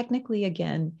 because technically,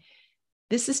 again,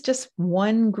 this is just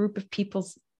one group of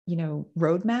people's,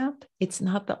 roadmap. It's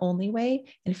not the only way.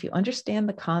 And if you understand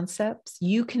the concepts,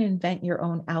 you can invent your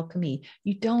own alchemy.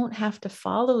 You don't have to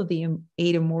follow the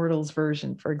Eight Immortals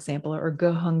version, for example, or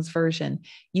Gohung's version.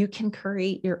 You can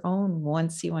create your own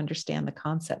once you understand the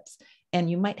concepts.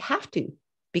 And you might have to,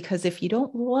 because if you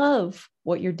don't love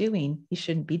what you're doing, you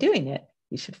shouldn't be doing it.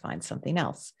 You should find something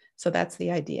else. So that's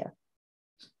the idea.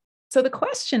 So the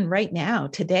question right now,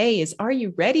 today, is, are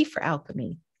you ready for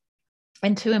alchemy?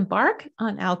 And to embark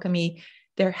on alchemy,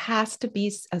 there has to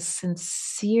be a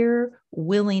sincere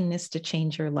willingness to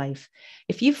change your life.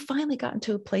 If you've finally gotten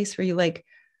to a place where you're like,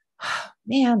 oh,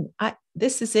 man,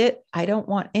 this is it. I don't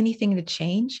want anything to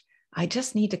change. I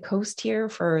just need to coast here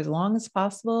for as long as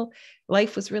possible.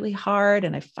 Life was really hard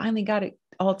and I finally got it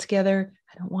all together.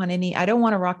 I don't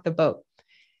want to rock the boat.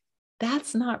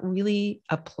 That's not really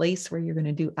a place where you're going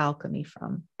to do alchemy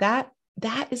from. That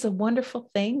is a wonderful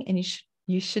thing. And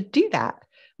you should do that.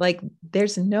 Like,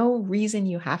 there's no reason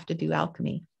you have to do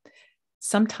alchemy.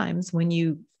 Sometimes when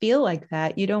you feel like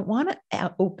that, you don't want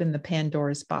to open the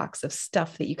Pandora's box of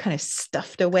stuff that you kind of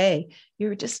stuffed away.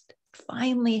 You're just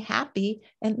finally happy,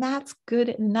 and that's good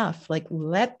enough. Like,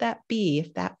 let that be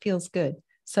if that feels good.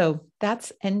 So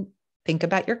and think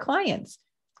about your clients.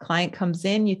 Client comes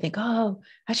in, you think, oh,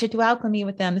 I should do alchemy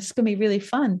with them. This is going to be really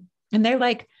fun. And they're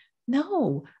like,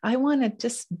 no, I want to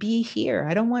just be here.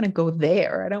 I don't want to go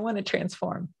there. I don't want to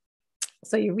transform.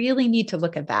 So you really need to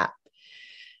look at that.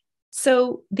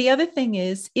 So the other thing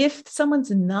is, if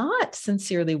someone's not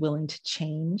sincerely willing to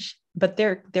change, but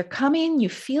they're coming, you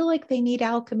feel like they need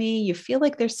alchemy, you feel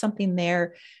like there's something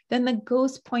there, then the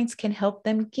ghost points can help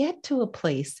them get to a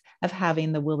place of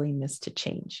having the willingness to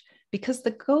change, because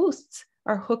the ghosts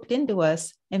are hooked into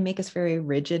us and make us very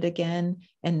rigid again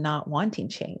and not wanting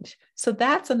change. So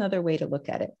that's another way to look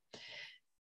at it.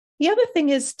 The other thing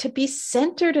is to be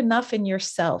centered enough in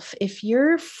yourself. If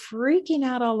you're freaking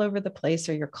out all over the place,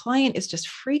 or your client is just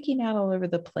freaking out all over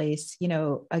the place,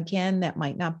 again, that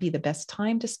might not be the best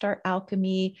time to start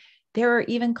alchemy. There are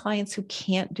even clients who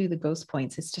can't do the ghost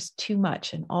points. It's just too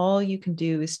much. And all you can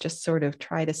do is just sort of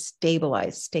try to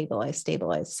stabilize.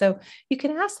 So you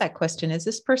can ask that question: is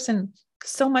this person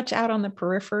so much out on the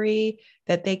periphery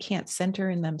that they can't center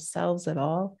in themselves at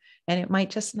all? And it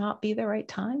might just not be the right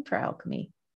time for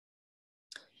alchemy.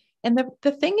 And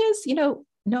the thing is, no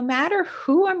matter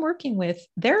who I'm working with,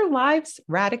 their lives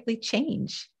radically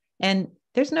change. And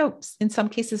there's in some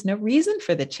cases, no reason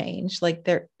for the change. Like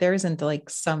there isn't like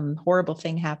some horrible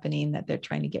thing happening that they're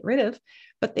trying to get rid of,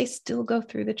 but they still go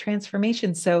through the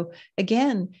transformation. So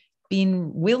again,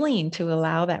 being willing to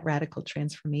allow that radical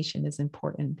transformation is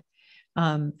important.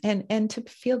 And to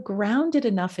feel grounded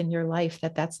enough in your life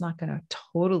that that's not going to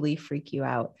totally freak you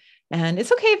out. And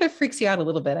it's okay if it freaks you out a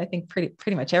little bit. I think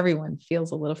pretty much everyone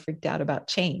feels a little freaked out about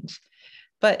change.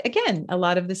 But again, a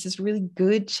lot of this is really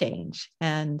good change.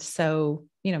 And so,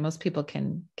 most people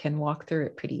can walk through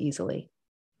it pretty easily.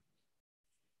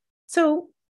 So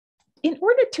in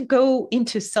order to go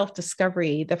into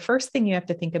self-discovery, the first thing you have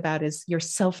to think about is your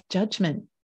self-judgment.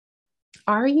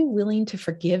 Are you willing to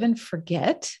forgive and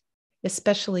forget,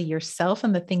 especially yourself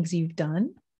and the things you've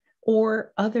done,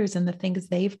 or others and the things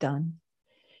they've done?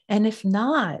 And if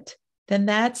not, then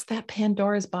that's that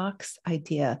Pandora's box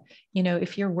idea.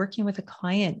 If you're working with a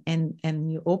client and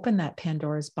you open that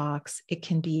Pandora's box, it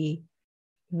can be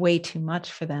way too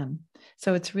much for them.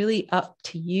 So it's really up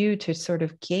to you to sort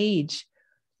of gauge,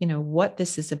 what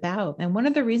this is about. And one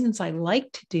of the reasons I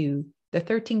like to do the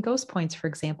 13 ghost points, for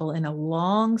example, in a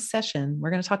long session,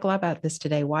 we're going to talk a lot about this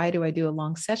today. Why do I do a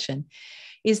long session?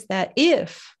 Is that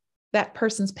if that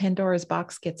person's Pandora's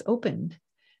box gets opened,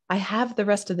 I have the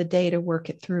rest of the day to work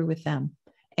it through with them.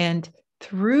 And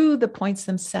through the points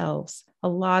themselves, a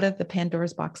lot of the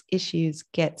Pandora's box issues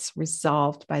gets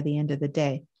resolved by the end of the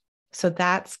day. So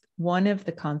that's one of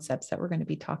the concepts that we're going to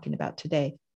be talking about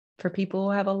today for people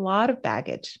who have a lot of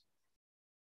baggage.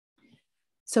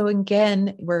 So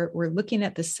again, we're looking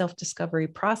at the self-discovery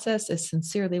process as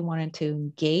sincerely wanting to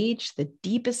engage the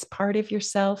deepest part of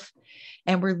yourself.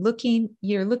 And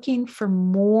you're looking for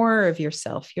more of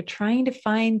yourself. You're trying to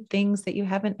find things that you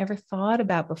haven't ever thought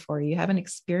about before, you haven't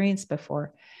experienced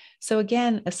before. So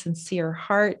again, a sincere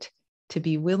heart to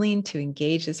be willing to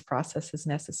engage this process is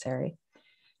necessary.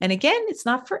 And again, it's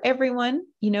not for everyone.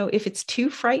 If it's too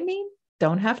frightening,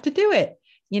 don't have to do it.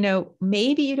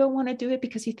 Maybe you don't want to do it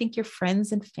because you think your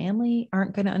friends and family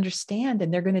aren't going to understand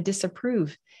and they're going to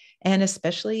disapprove. And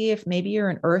especially if maybe you're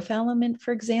an earth element,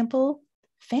 for example,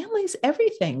 family's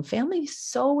everything. Family's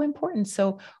so important.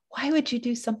 So why would you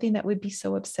do something that would be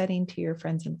so upsetting to your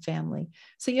friends and family?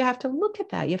 So you have to look at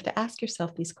that. You have to ask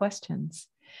yourself these questions.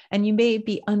 And you may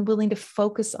be unwilling to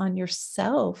focus on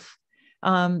yourself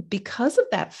because of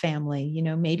that family. You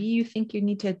know, maybe you think you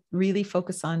need to really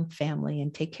focus on family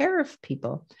and take care of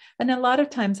people. And a lot of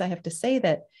times I have to say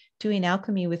that doing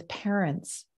alchemy with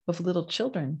parents of little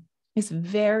children is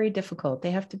very difficult.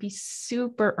 They have to be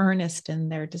super earnest in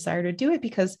their desire to do it,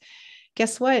 because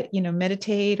guess what? You know,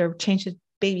 meditate or change the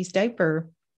baby's diaper,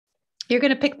 you're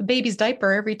going to pick the baby's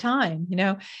diaper every time, you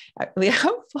know,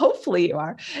 hopefully you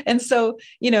are. And so,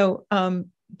 you know,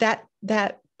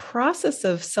 that process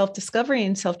of self-discovery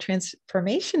and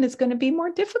self-transformation is going to be more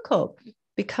difficult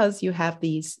because you have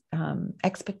these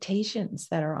expectations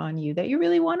that are on you that you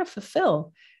really want to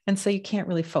fulfill. And so you can't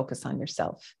really focus on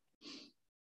yourself.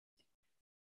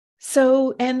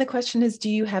 So, and the question is, do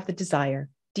you have the desire?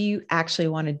 Do you actually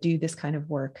want to do this kind of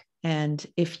work? And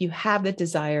if you have the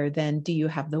desire, then do you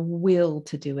have the will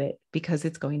to do it? Because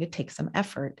it's going to take some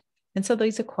effort. And so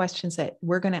these are questions that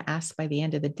we're going to ask by the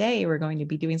end of the day. We're going to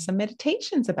be doing some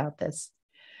meditations about this.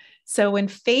 So when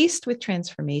faced with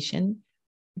transformation,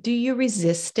 do you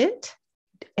resist it?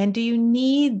 And do you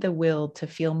need the will to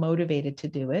feel motivated to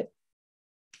do it?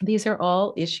 These are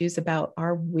all issues about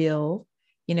our will.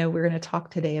 You know, we're going to talk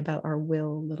today about our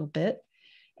will a little bit.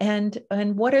 And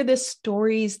what are the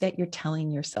stories that you're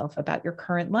telling yourself about your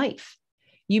current life?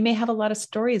 You may have a lot of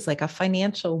stories like a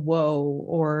financial woe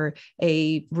or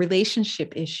a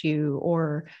relationship issue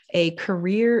or a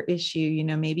career issue. You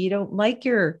know, maybe you don't like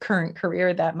your current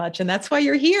career that much. And that's why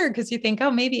you're here, because you think,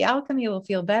 oh, maybe alchemy will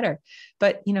feel better.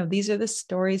 But, you know, these are the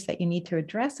stories that you need to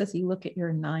address as you look at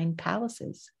your 9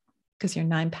 palaces, because your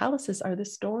 9 palaces are the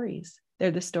stories. They're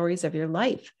the stories of your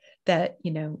life that, you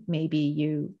know,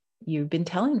 maybe you've been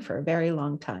telling for a very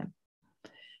long time.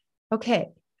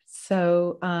 Okay,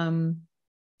 so,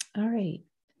 all right.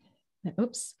 Now,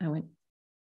 oops, hold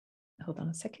on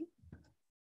a second.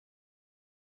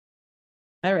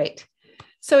 All right.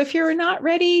 So if you're not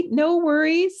ready, no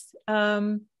worries.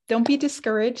 Don't be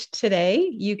discouraged today.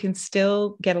 You can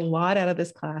still get a lot out of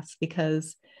this class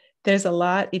because there's a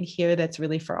lot in here that's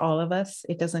really for all of us.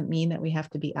 It doesn't mean that we have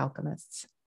to be alchemists.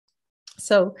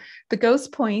 So the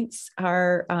ghost points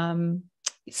are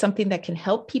something that can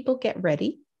help people get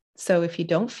ready. So if you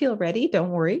don't feel ready,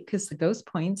 don't worry, because the ghost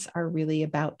points are really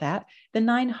about that. The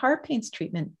 9 heart pains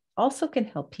treatment also can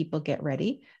help people get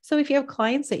ready. So if you have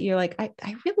clients that you're like,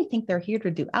 I really think they're here to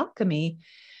do alchemy,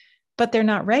 but they're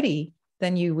not ready,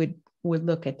 then you would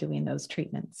look at doing those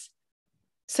treatments.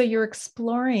 So you're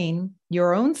exploring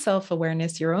your own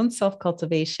self-awareness, your own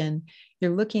self-cultivation.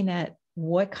 You're looking at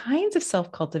what kinds of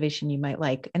self-cultivation you might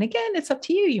like. And again, it's up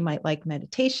to you. You might like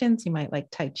meditations. You might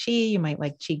like Tai Chi. You might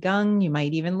like Qigong. You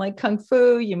might even like Kung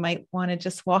Fu. You might want to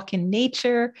just walk in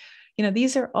nature. You know,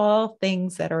 these are all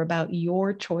things that are about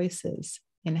your choices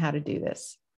in how to do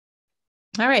this.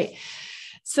 All right.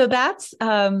 So that's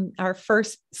our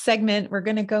first segment. We're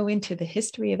going to go into the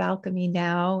history of alchemy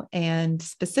now. And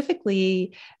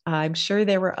specifically, I'm sure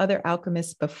there were other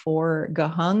alchemists before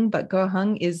Goheng, but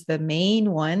Goheng is the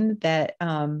main one that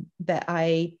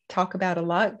I talk about a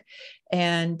lot.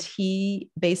 And he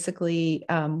basically,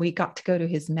 we got to go to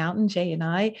his mountain, Jay and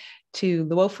I, to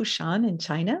Luofushan in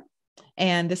China.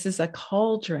 And this is a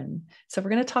cauldron. So we're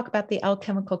going to talk about the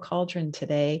alchemical cauldron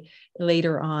today,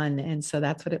 later on. And so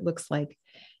that's what it looks like.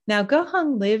 Now,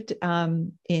 Goheng lived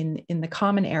in the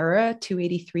Common Era,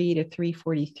 283 to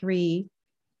 343.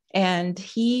 And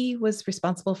he was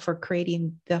responsible for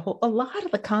creating a lot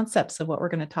of the concepts of what we're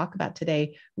going to talk about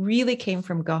today really came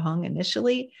from Goheng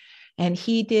initially. And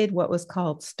he did what was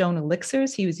called stone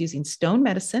elixirs. He was using stone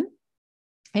medicine.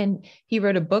 And he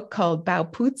wrote a book called Bao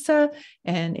Putsa,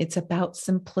 and it's about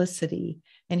simplicity.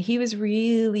 And he was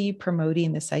really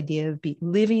promoting this idea of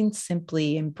living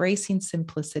simply, embracing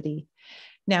simplicity.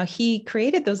 Now, he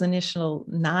created those initial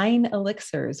 9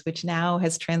 elixirs, which now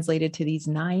has translated to these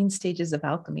 9 stages of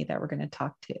alchemy that we're going to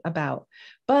talk about.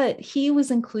 But he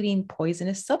was including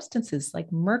poisonous substances like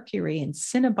mercury and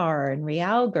cinnabar and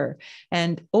realgar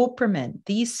and ophriment.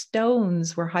 These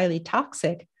stones were highly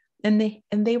toxic. And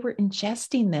they were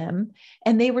ingesting them,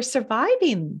 and they were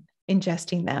surviving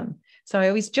ingesting them. So I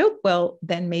always joke, well,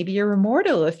 then maybe you're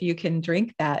immortal if you can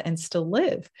drink that and still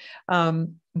live.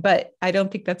 But I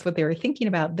don't think that's what they were thinking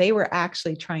about. They were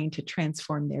actually trying to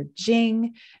transform their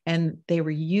Jing, and they were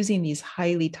using these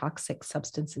highly toxic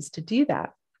substances to do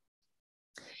that.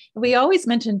 We always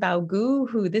mention Bao Gu,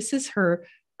 who this is her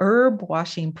herb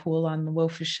washing pool on the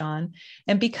Wofushan.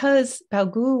 And because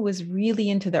Baogu was really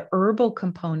into the herbal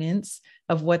components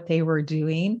of what they were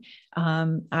doing,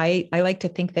 I like to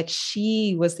think that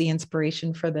she was the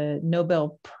inspiration for the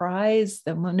Nobel Prize,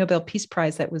 the Nobel Peace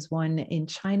Prize that was won in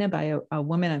China by a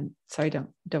woman. I'm sorry,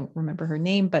 don't remember her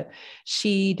name, but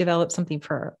she developed something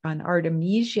for an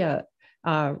Artemisia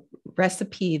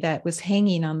recipe that was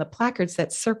hanging on the placards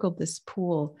that circled this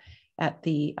pool at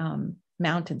the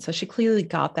mountain. So she clearly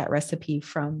got that recipe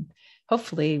from,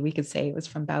 hopefully we could say it was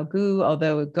from Baogu,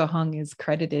 although Goheng is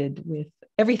credited with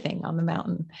everything on the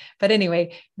mountain. But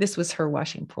anyway, this was her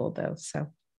washing pool though.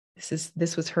 So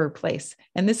this was her place.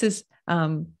 And this is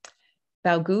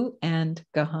Baogu and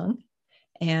Goheng.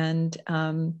 And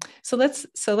so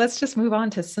let's just move on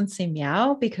to Sensei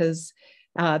Miao, because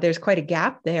there's quite a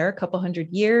gap there, a couple hundred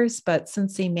years, but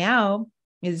Sensei Miao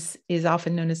is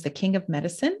often known as the king of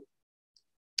medicine.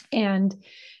 And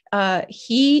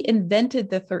he invented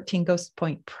the 13 Ghost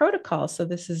Point protocol. So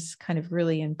this is kind of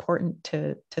really important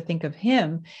to think of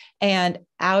him. And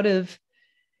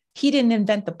he didn't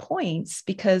invent the points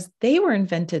because they were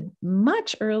invented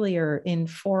much earlier in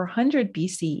 400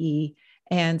 BCE.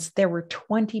 And there were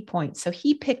 20 points. So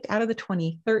he picked out of the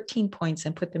 20, 13 points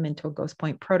and put them into a Ghost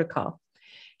Point protocol.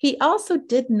 He also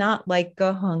did not like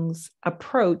Goheng's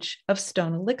approach of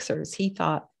stone elixirs. He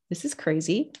thought, this is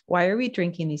crazy. Why are we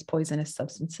drinking these poisonous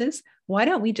substances? Why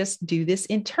don't we just do this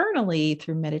internally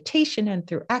through meditation and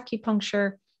through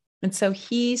acupuncture? And so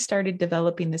he started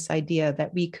developing this idea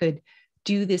that we could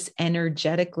do this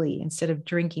energetically instead of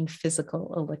drinking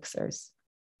physical elixirs.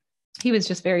 He was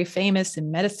just very famous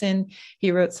in medicine.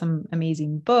 He wrote some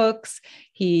amazing books.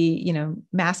 He,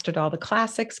 mastered all the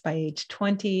classics by age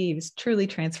 20. He was truly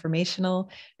transformational.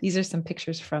 These are some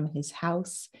pictures from his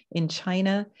house in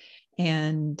China.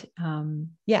 And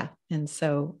and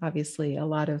so obviously a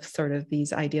lot of sort of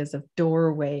these ideas of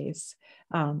doorways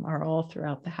are all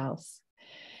throughout the house.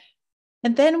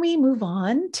 And then we move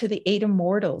on to the 8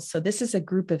 immortals. So this is a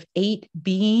group of 8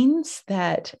 beings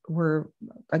that were,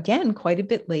 again, quite a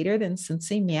bit later than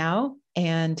Sensei Miao.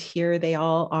 And here they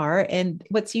all are. And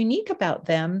what's unique about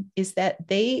them is that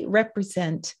they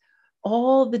represent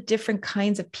all the different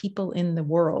kinds of people in the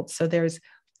world. So there's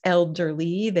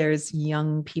elderly, there's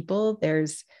young people,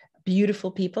 there's beautiful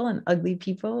people and ugly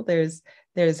people, there's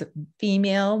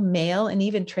female, male, and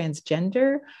even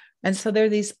transgender. And so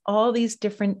there are all these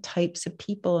different types of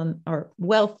people and are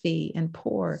wealthy and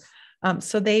poor.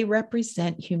 So they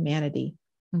represent humanity.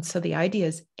 And so the idea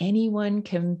is anyone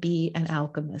can be an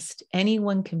alchemist.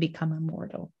 Anyone can become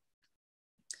immortal.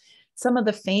 Some of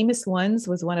the famous ones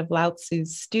was one of Lao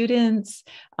Tzu's students.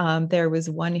 There was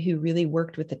one who really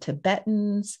worked with the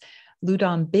Tibetans.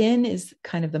 Ludon Bin is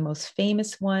kind of the most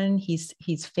famous one. He's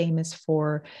famous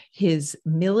for his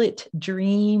millet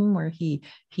dream, where he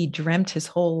dreamt his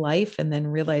whole life and then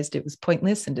realized it was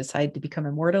pointless and decided to become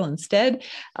immortal instead.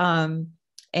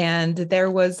 And there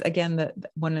was, again, the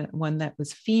one that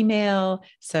was female.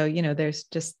 So, there's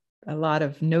just a lot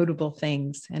of notable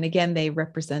things. And again, they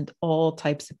represent all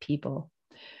types of people.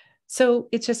 So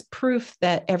it's just proof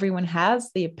that everyone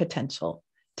has the potential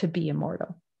to be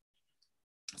immortal.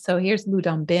 So here's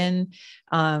Ludon Bin.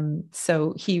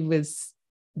 So he was,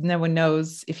 no one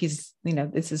knows if he's,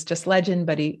 this is just legend,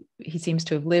 but he seems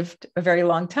to have lived a very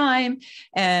long time.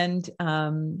 And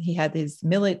he had his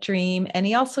millet dream. And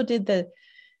he also did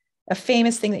a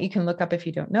famous thing that you can look up if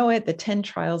you don't know it, the 10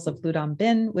 Trials of Ludon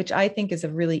Bin, which I think is a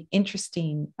really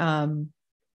interesting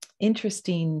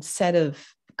set of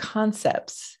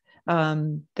concepts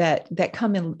that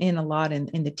come in a lot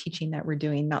in the teaching that we're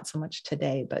doing, not so much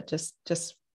today, but just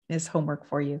as homework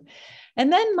for you.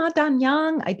 And then Ma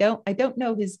Danyang, I don't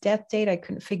know his death date. I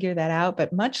couldn't figure that out,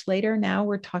 but much later now,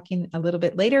 we're talking a little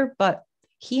bit later, but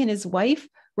he and his wife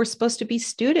were supposed to be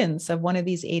students of one of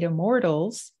these 8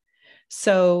 immortals.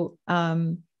 So,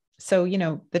 the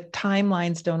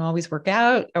timelines don't always work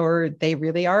out, or they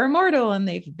really are immortal and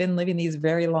they've been living these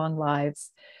very long lives.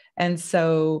 And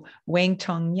so Wang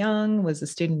Chongyang was a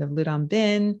student of Ludon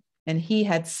Bin, and he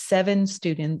had 7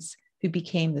 students who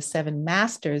became the 7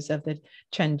 masters of the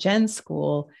Chenzhen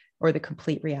school, or the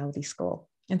complete reality school.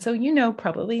 And so,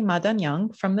 probably Ma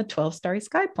Danyang from the 12 starry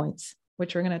sky points,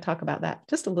 which we're going to talk about that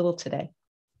just a little today.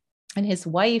 And his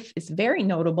wife is very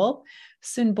notable.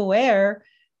 Sun Boer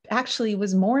actually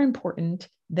was more important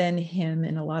than him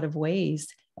in a lot of ways.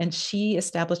 And she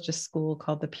established a school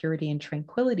called the Purity and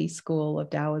Tranquility School of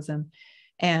Taoism.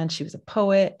 And she was a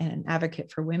poet and an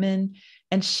advocate for women.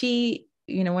 And she,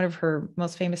 one of her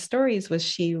most famous stories was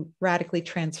she radically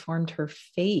transformed her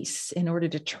face in order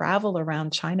to travel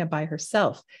around China by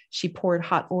herself. She poured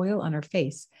hot oil on her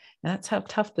face. And that's how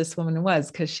tough this woman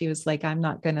was, because she was like, I'm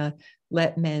not going to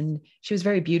let men, she was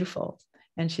very beautiful.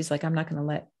 And she's like, I'm not going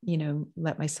to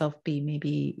let myself be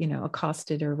maybe,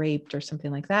 accosted or raped or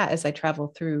something like that as I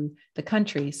travel through the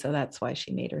country. So that's why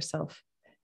she made herself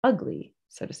ugly,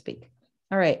 so to speak.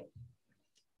 All right.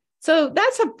 So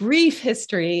that's a brief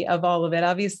history of all of it.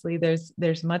 Obviously,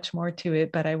 there's much more to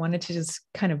it, but I wanted to just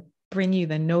kind of bring you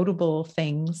the notable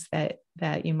things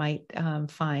that you might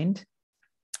find.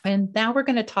 And now we're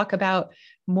going to talk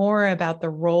more about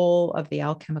the role of the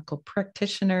alchemical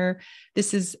practitioner.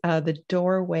 This is the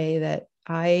doorway that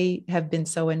I have been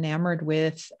so enamored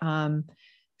with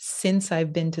since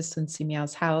I've been to Sun Si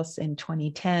Miao's house in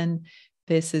 2010.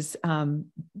 This is the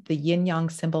yin yang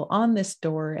symbol on this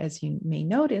door, as you may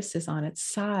notice, is on its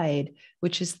side,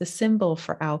 which is the symbol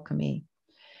for alchemy.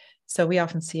 So we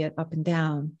often see it up and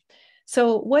down.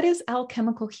 So what is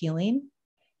alchemical healing?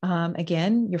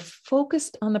 Again, you're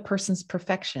focused on the person's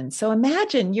perfection. So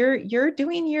imagine you're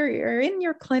in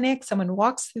your clinic, someone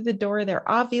walks through the door, they're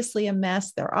obviously a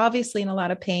mess, they're obviously in a lot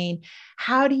of pain.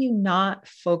 How do you not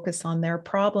focus on their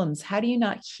problems? How do you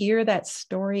not hear that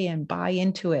story and buy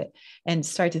into it and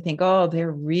start to think, oh,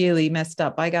 they're really messed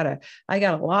up. I got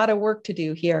a lot of work to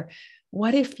do here.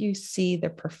 What if you see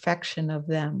the perfection of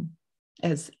them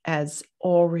as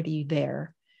already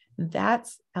there?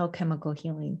 That's alchemical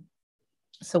healing.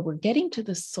 So we're getting to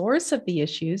the source of the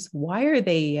issues. Why are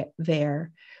they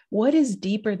there? What is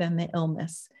deeper than the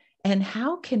illness? And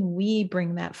how can we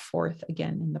bring that forth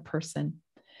again in the person?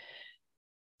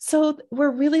 So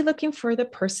we're really looking for the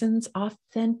person's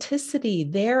authenticity,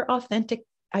 their authentic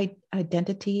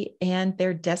identity and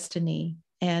their destiny.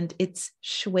 And it's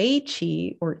shui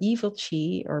qi or evil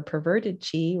qi or perverted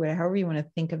qi, however you want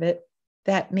to think of it,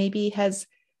 that maybe has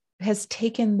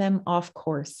taken them off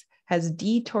course, has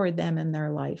detoured them in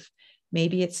their life.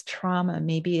 Maybe it's trauma,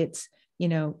 maybe it's,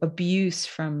 abuse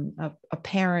from a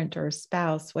parent or a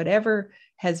spouse, whatever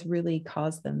has really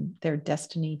caused their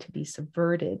destiny to be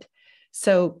subverted.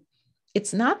 So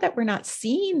it's not that we're not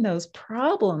seeing those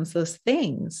problems, those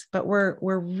things, but we're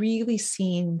really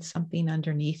seeing something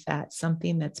underneath that,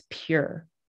 something that's pure,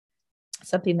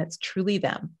 something that's truly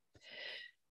them.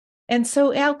 And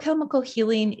so alchemical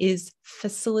healing is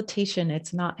facilitation.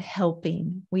 It's not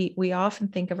helping. We often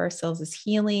think of ourselves as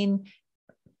healing,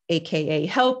 AKA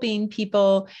helping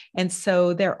people. And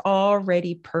so they're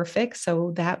already perfect.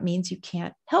 So that means you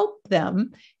can't help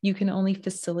them. You can only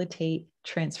facilitate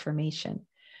transformation.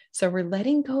 So we're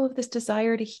letting go of this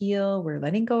desire to heal. We're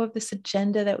letting go of this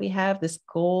agenda that we have, this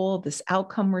goal, this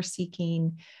outcome we're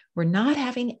seeking. We're not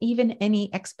having even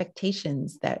any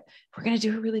expectations that we're going to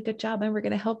do a really good job and we're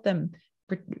going to help them.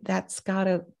 That's got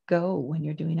to go when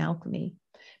you're doing alchemy,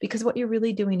 because what you're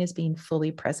really doing is being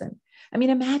fully present. I mean,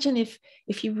 imagine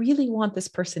if you really want this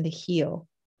person to heal,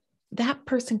 that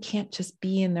person can't just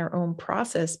be in their own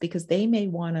process, because they may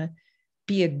want to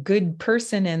be a good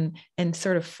person and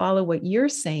sort of follow what you're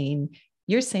saying.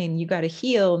 You're saying you got to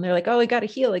heal. And they're like, oh, I got to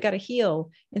heal,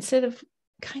 instead of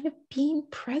kind of being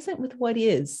present with what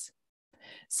is.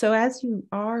 So as you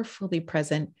are fully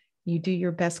present, you do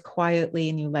your best quietly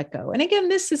and you let go. And again,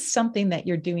 this is something that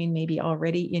you're doing maybe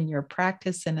already in your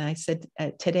practice. And I said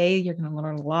today, you're going to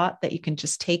learn a lot that you can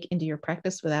just take into your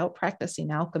practice without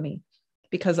practicing alchemy,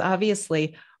 because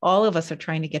obviously all of us are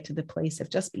trying to get to the place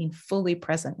of just being fully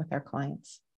present with our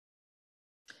clients.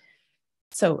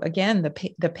 So again,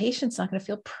 the patient's not going to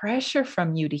feel pressure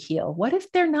from you to heal. What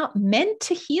if they're not meant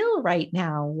to heal right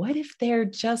now? What if they're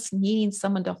just needing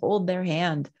someone to hold their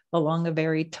hand along a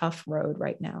very tough road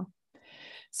right now?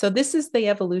 So this is the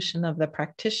evolution of the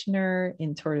practitioner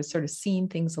in sort of seeing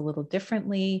things a little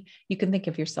differently. You can think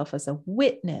of yourself as a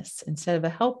witness instead of a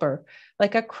helper,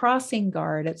 like a crossing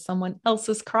guard at someone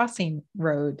else's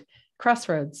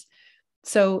crossroads.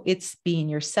 So it's being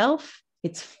yourself.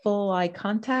 It's full eye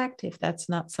contact. If that's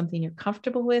not something you're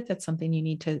comfortable with, that's something you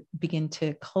need to begin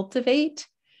to cultivate.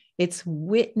 It's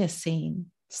witnessing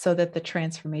so that the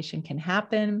transformation can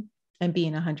happen, and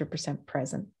being 100%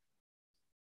 present.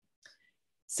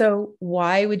 So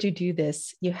why would you do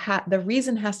this? The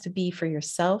reason has to be for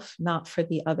yourself, not for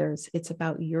the others. It's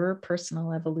about your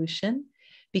personal evolution,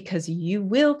 because you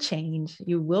will change,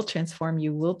 you will transform,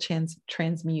 you will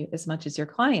transmute as much as your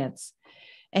clients.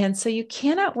 And so you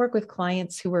cannot work with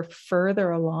clients who are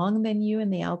further along than you in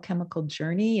the alchemical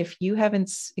journey. If you haven't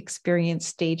experienced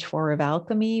stage 4 of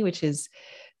alchemy, which is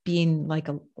being like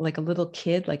a little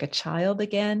kid, like a child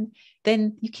again,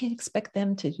 then you can't expect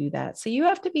them to do that. So you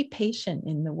have to be patient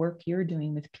in the work you're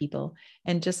doing with people,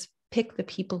 and just pick the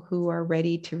people who are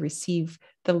ready to receive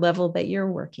the level that you're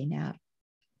working at.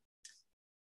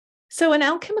 So an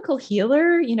alchemical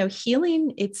healer,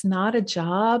 healing, it's not a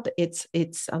job. It's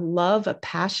a love, a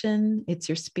passion. It's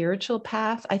your spiritual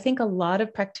path. I think a lot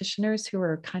of practitioners who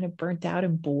are kind of burnt out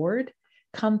and bored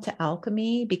come to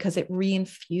alchemy because it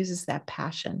reinfuses that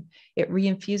passion. It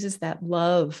reinfuses that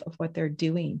love of what they're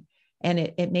doing. And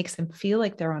it makes them feel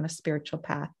like they're on a spiritual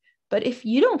path. But if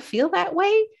you don't feel that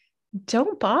way,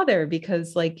 don't bother,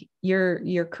 because like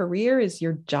your career is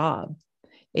your job.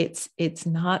 It's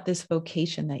not this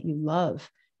vocation that you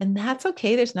love. And that's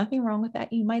okay. There's nothing wrong with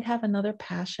that. You might have another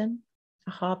passion,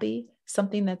 a hobby,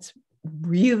 something that's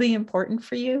really important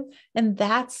for you. And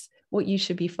that's what you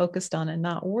should be focused on, and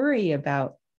not worry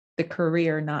about the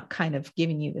career not kind of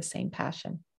giving you the same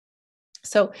passion.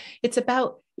 So it's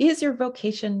about, is your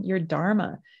vocation your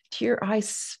dharma? Do your eyes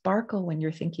sparkle when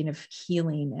you're thinking of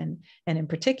healing? And in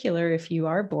particular, if you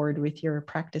are bored with your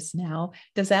practice now,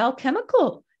 does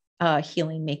alchemical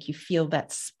healing make you feel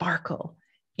that sparkle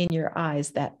in your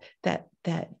eyes, that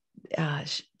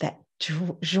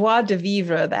joie de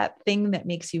vivre, that thing that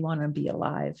makes you want to be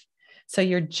alive? So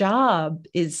your job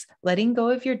is letting go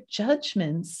of your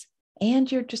judgments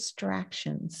and your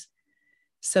distractions,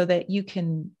 so that you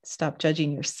can stop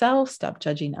judging yourself, stop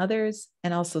judging others,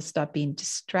 and also stop being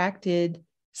distracted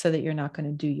so that you're not going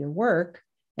to do your work.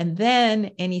 And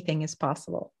then anything is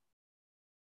possible.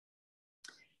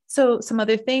 So some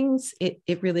other things,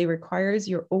 it really requires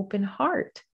your open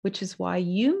heart, which is why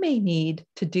you may need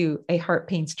to do a heart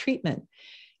pains treatment.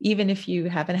 Even if you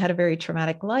haven't had a very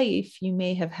traumatic life, you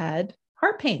may have had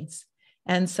heart pains.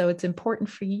 And so it's important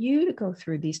for you to go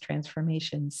through these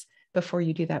transformations before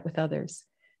you do that with others.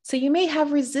 So you may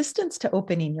have resistance to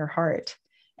opening your heart,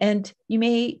 and you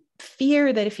may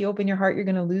fear that if you open your heart, you're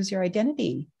going to lose your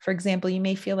identity. For example, you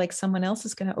may feel like someone else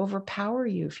is going to overpower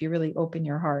you if you really open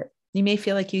your heart. You may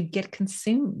feel like you'd get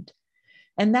consumed.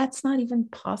 And that's not even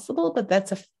possible, but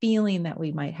that's a feeling that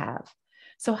we might have.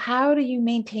 So how do you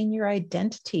maintain your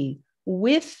identity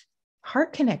with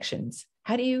heart connections?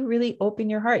 How do you really open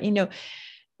your heart?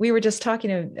 We were just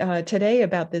talking today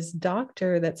about this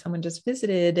doctor that someone just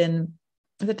visited, and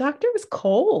the doctor was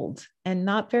cold and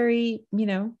not very,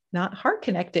 not heart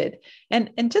connected.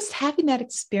 And just having that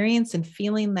experience and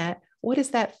feeling that, what does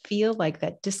that feel like,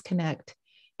 that disconnect?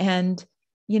 And,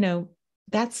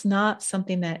 that's not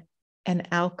something that an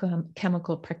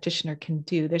alchemical practitioner can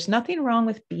do. There's nothing wrong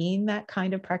with being that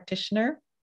kind of practitioner.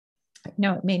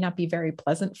 No, it may not be very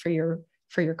pleasant for your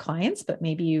clients, but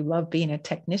maybe you love being a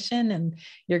technician and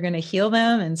you're going to heal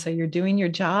them. And so you're doing your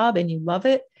job and you love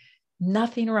it.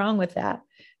 Nothing wrong with that.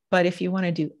 But if you want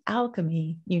to do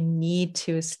alchemy, you need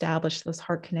to establish those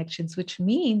heart connections, which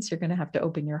means you're going to have to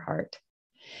open your heart.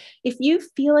 If you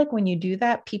feel like when you do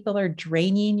that, people are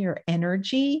draining your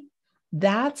energy,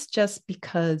 that's just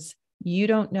because you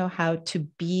don't know how to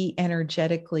be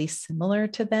energetically similar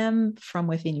to them from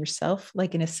within yourself,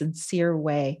 like in a sincere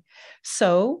way.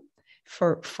 So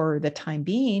for the time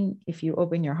being, if you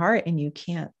open your heart and you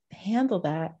can't handle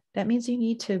that, that means you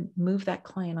need to move that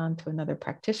client on to another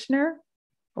practitioner.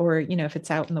 Or, if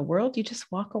it's out in the world, you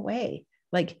just walk away.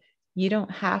 Like, you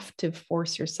don't have to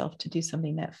force yourself to do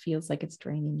something that feels like it's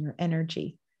draining your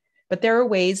energy. But there are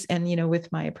ways, and,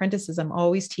 with my apprentices, I'm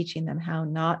always teaching them how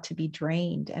not to be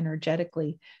drained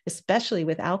energetically, especially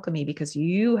with alchemy, because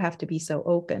you have to be so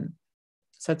open.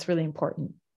 So it's really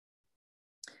important.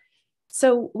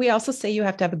 So we also say you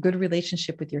have to have a good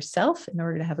relationship with yourself in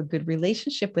order to have a good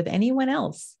relationship with anyone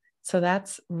else. So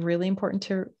that's really important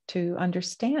to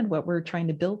understand what we're trying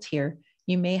to build here.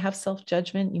 You may have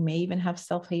self-judgment, you may even have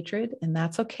self-hatred, and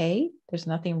that's okay. There's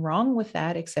nothing wrong with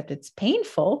that, except it's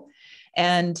painful.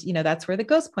 And, that's where the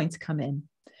ghost points come in.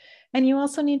 And you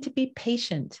also need to be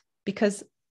patient, because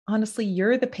honestly,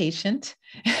 you're the patient,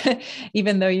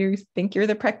 even though you think you're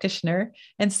the practitioner.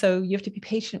 And so you have to be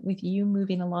patient with you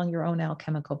moving along your own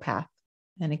alchemical path.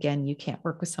 And again, you can't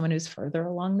work with someone who's further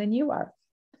along than you are.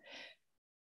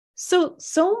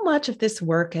 So much of this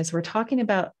work, as we're talking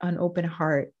about an open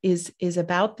heart, is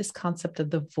about this concept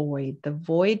of the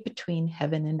void between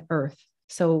heaven and earth.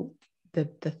 So the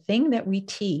thing that we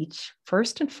teach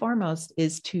first and foremost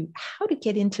is how to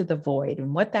get into the void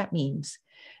and what that means.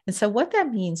 And so what that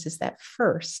means is that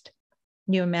first,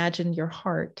 you imagine your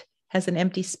heart has an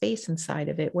empty space inside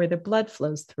of it where the blood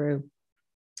flows through.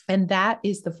 And that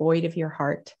is the void of your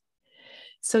heart.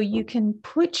 So you can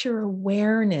put your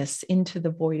awareness into the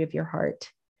void of your heart.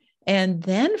 And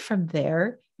then from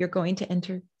there, you're going to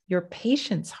enter your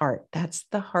patient's heart. That's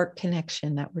the heart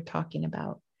connection that we're talking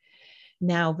about.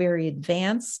 Now, very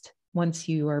advanced, once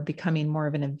you are becoming more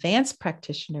of an advanced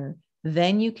practitioner,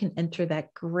 then you can enter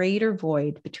that greater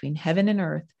void between heaven and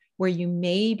earth, where you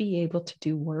may be able to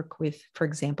do work with, for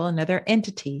example, another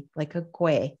entity like a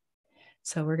gui.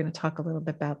 So we're going to talk a little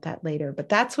bit about that later, but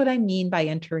that's what I mean by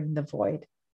entering the void.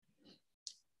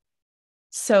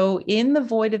 So in the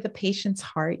void of the patient's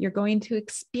heart, you're going to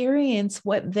experience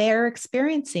what they're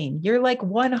experiencing. You're like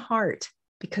one heart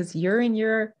because you're in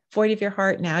your void of your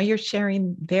heart. Now you're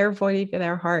sharing their void of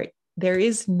their heart. There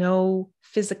is no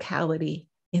physicality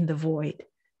in the void.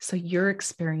 So you're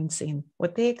experiencing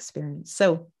what they experience.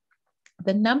 So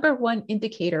the number one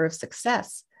indicator of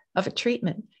success of a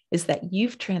treatment is that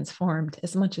you've transformed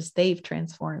as much as they've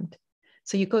transformed.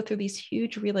 So you go through these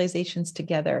huge realizations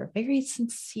together, very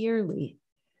sincerely.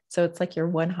 So it's like you're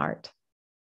one heart.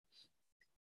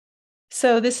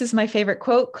 So this is my favorite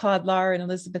quote, Claude Lard and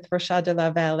Elizabeth Rochade de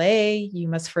la Vallée. You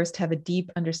must first have a deep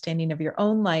understanding of your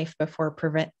own life before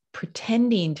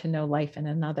pretending to know life in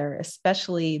another,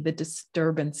 especially the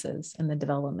disturbances and the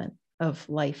development of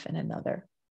life in another.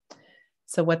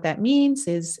 So what that means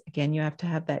is, again, you have to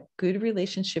have that good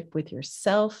relationship with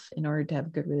yourself in order to have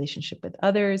a good relationship with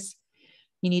others.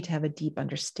 You need to have a deep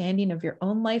understanding of your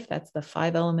own life. That's the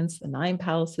 5 elements, the 9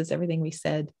 palaces, everything we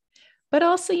said. But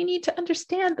also you need to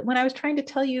understand that when I was trying to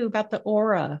tell you about the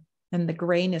aura and the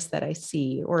grayness that I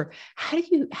see, or how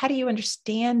do you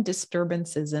understand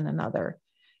disturbances in another?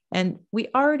 And we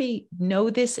already know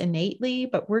this innately,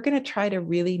 but we're going to try to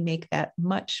really make that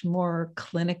much more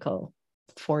clinical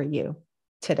for you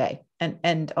today.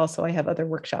 And also I have other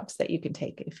workshops that you can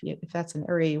take if that's an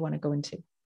area you want to go into.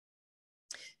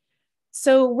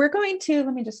 So we're going to,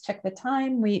 let me just check the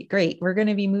time. We're going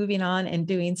to be moving on and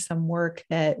doing some work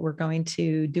that we're going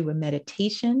to do a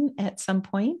meditation at some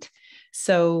point.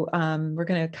 So we're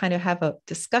going to kind of have a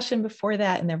discussion before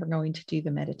that, and then we're going to do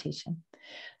the meditation.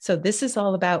 So this is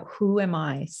all about who am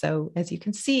I? So as you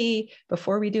can see,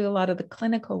 before we do a lot of the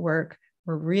clinical work,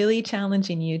 we're really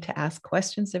challenging you to ask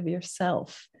questions of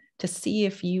yourself to see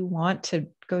if you want to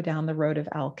go down the road of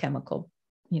alchemical,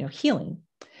 healing.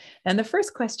 And the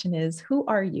first question is, who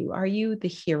are you? Are you the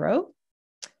hero,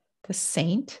 the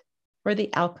saint, or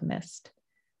the alchemist?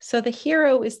 So the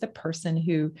hero is the person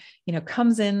who,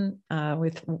 comes in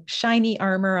with shiny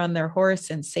armor on their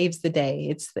horse and saves the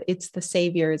day. It's the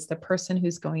savior. It's the person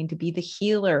who's going to be the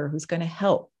healer, who's going to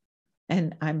help.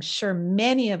 And I'm sure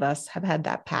many of us have had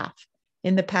that path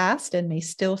in the past and may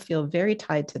still feel very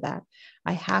tied to that.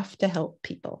 I have to help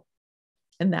people.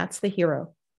 And that's the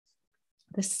hero.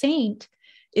 The saint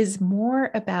is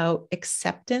more about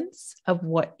acceptance of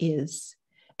what is.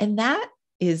 And that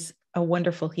is a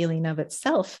wonderful healing of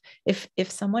itself. If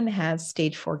someone has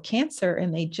stage 4 cancer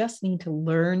and they just need to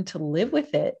learn to live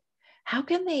with it, how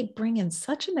can they bring in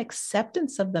such an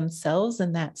acceptance of themselves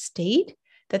in that state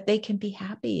that they can be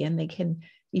happy and they can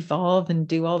evolve and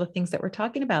do all the things that we're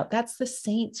talking about? That's the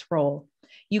saint's role.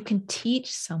 You can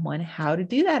teach someone how to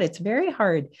do that. It's very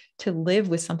hard to live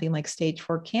with something like stage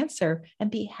 4 cancer and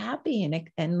be happy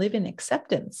and live in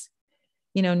acceptance,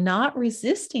 not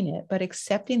resisting it, but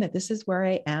accepting that this is where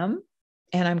I am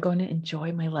and I'm going to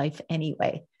enjoy my life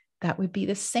anyway. That would be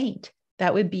the saint.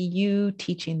 That would be you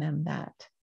teaching them that.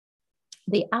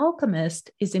 The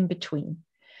alchemist is in between.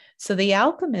 So the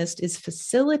alchemist is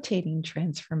facilitating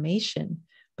transformation,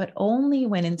 but only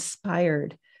when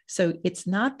inspired. So it's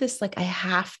not this like I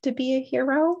have to be a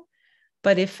hero,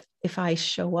 but if I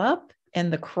show up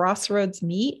and the crossroads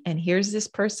meet and here's this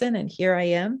person and here I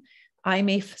am, I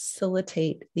may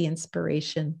facilitate the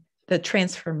inspiration, the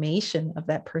transformation of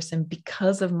that person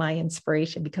because of my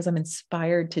inspiration, because I'm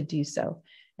inspired to do so.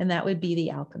 And that would be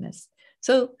the alchemist.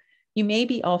 So you may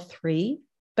be all 3,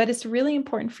 but it's really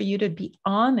important for you to be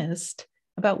honest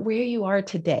about where you are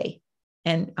today.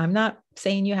 And I'm not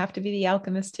saying you have to be the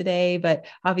alchemist today, but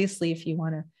obviously if you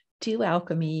want to do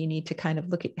alchemy, you need to kind of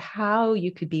look at how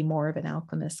you could be more of an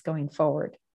alchemist going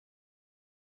forward.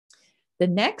 The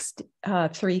next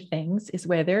 3 things is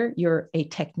whether you're a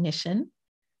technician,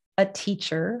 a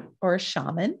teacher, or a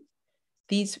shaman.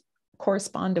 These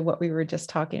correspond to what we were just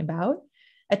talking about.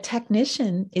 A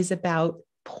technician is about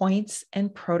points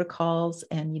and protocols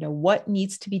and what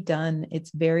needs to be done.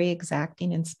 It's very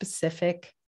exacting and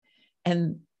specific.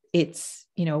 And it's,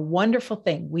 a wonderful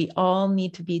thing. We all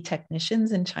need to be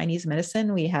technicians in Chinese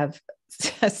medicine. We have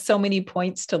so many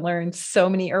points to learn, so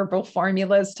many herbal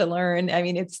formulas to learn. I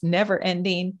mean, it's never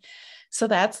ending. So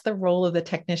that's the role of the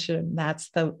technician. That's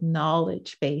the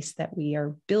knowledge base that we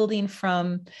are building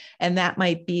from. And that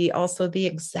might be also the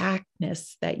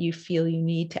exactness that you feel you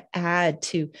need to add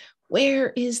to where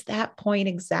is that point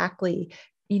exactly?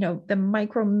 The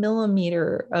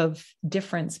micromillimeter of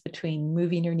difference between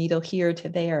moving your needle here to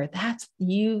there, that's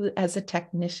you as a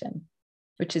technician,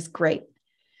 which is great.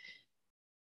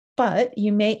 But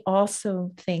you may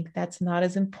also think that's not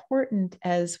as important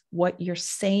as what you're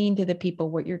saying to the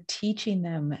people, what you're teaching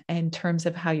them in terms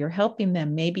of how you're helping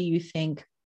them. Maybe you think,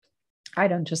 I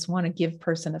don't just want to give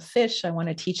person a fish. I want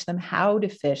to teach them how to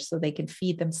fish so they can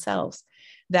feed themselves.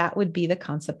 That would be the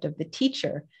concept of the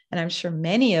teacher. And I'm sure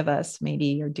many of us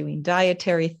maybe are doing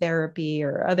dietary therapy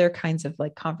or other kinds of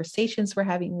like conversations we're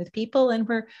having with people, and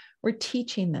we're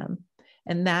teaching them.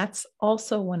 And that's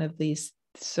also one of these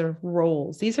sort of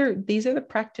roles. These are the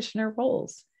practitioner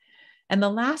roles. And the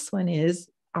last one is,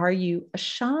 are you a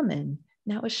shaman?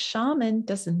 Now, a shaman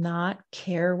does not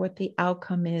care what the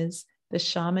outcome is. The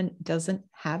shaman doesn't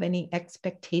have any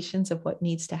expectations of what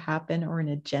needs to happen or an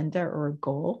agenda or a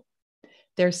goal.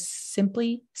 They're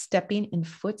simply stepping in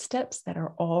footsteps that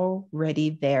are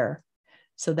already there.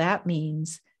 So that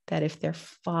means that if they're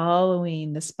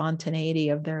following the spontaneity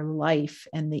of their life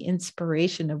and the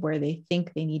inspiration of where they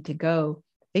think they need to go,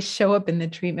 they show up in the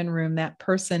treatment room. That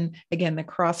person, again, the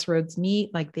crossroads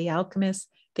meet, like the alchemist,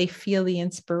 they feel the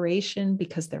inspiration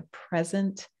because they're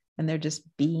present and they're just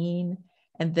being.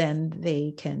 And then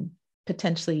they can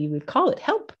potentially, you would call it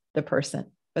help the person,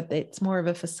 but it's more of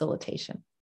a facilitation.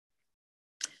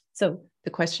 So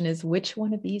the question is, which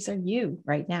one of these are you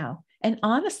right now? And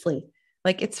honestly,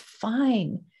 like, it's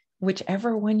fine,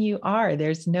 whichever one you are.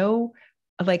 There's no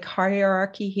like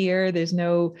hierarchy here. There's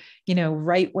no,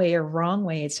 right way or wrong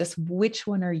way. It's just, which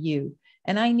one are you?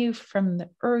 And I knew from the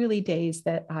early days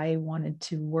that I wanted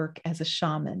to work as a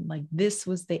shaman. Like, this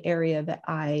was the area that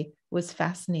I was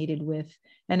fascinated with.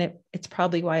 And it's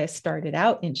probably why I started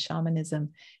out in shamanism.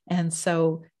 And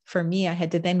so for me, I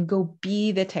had to then go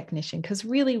be the technician, because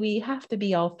really we have to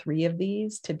be all three of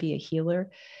these to be a healer.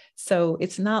 So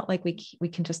it's not like we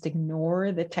can just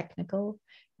ignore the technical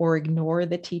or ignore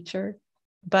the teacher.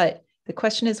 But the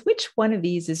question is, which one of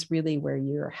these is really where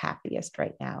you're happiest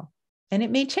right now? And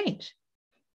it may change.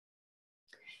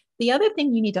 The other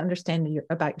thing you need to understand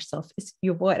about yourself is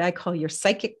what I call your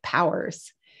psychic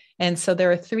powers. And so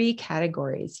there are three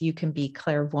categories. You can be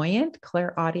clairvoyant,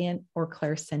 clairaudient, or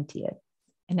clairsentient.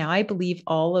 And now I believe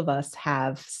all of us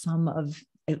have some of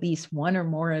at least one or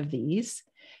more of these.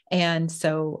 And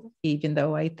so even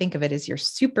though I think of it as your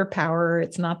superpower,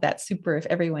 it's not that super if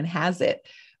everyone has it.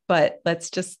 But let's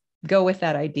just go with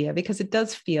that idea, because it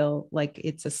does feel like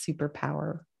it's a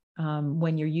superpower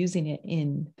when you're using it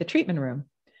in the treatment room.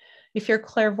 If you're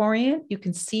clairvoyant, you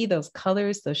can see those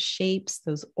colors, those shapes,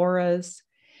 those auras.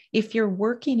 If you're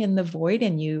working in the void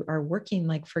and you are working,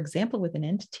 like, for example, with an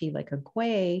entity like a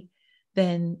gwei,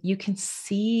 then you can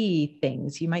see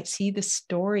things. You might see the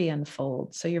story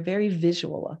unfold. So you're very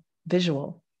visual.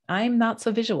 I'm not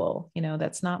so visual.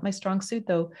 That's not my strong suit,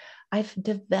 though I've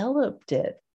developed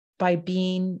it by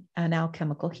being an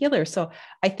alchemical healer. So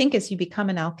I think as you become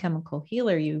an alchemical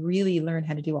healer, you really learn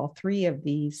how to do all three of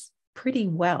these pretty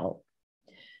well.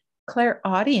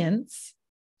 Clairaudience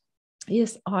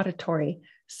is auditory.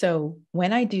 So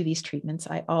when I do these treatments,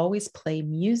 I always play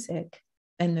music,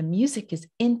 and the music is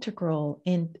integral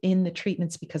in the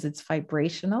treatments because it's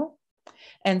vibrational.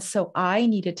 And so I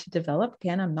needed to develop,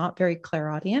 again, I'm not very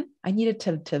clairaudient. I needed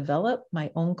to develop my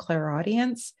own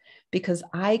clairaudience, because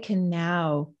I can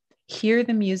now hear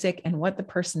the music and what the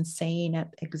person's saying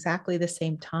at exactly the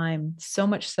same time, so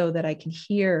much so that I can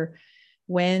hear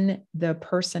when the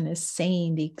person is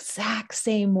saying the exact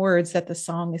same words that the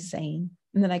song is saying.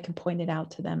 And then I can point it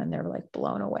out to them and they're like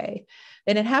blown away.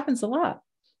 And it happens a lot.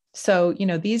 So,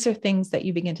 these are things that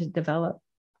you begin to develop.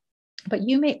 But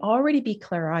you may already be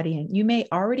clairaudient. You may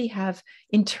already have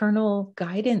internal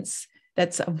guidance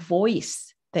that's a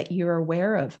voice that you're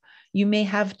aware of. You may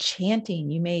have chanting.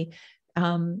 You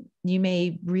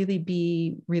may really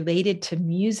be related to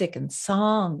music and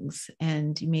songs,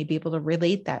 and you may be able to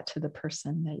relate that to the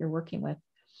person that you're working with.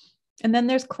 And then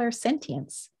there's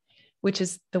clairsentience, which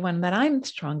is the one that I'm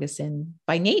strongest in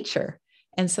by nature.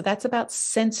 And so that's about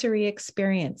sensory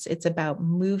experience. It's about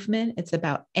movement. It's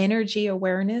about energy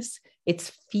awareness.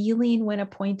 It's feeling when a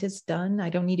point is done. I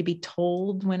don't need to be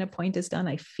told when a point is done.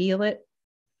 I feel it.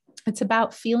 It's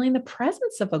about feeling the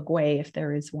presence of a gwei, if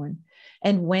there is one,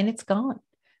 and when it's gone.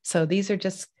 So these are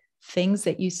just things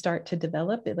that you start to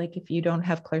develop. Like, if you don't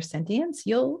have clairsentience,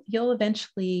 you'll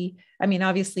eventually,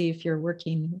 obviously, if you're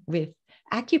working with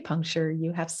acupuncture,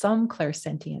 you have some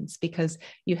clairsentience because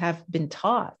you have been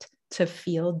taught to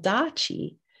feel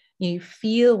dachi. You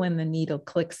feel when the needle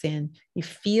clicks in, you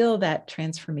feel that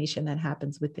transformation that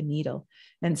happens with the needle.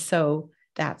 And so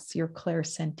that's your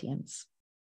clairsentience.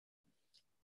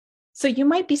 So you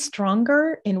might be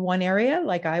stronger in one area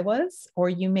like I was, or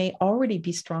you may already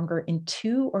be stronger in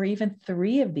two or even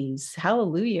three of these.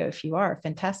 Hallelujah, if you are,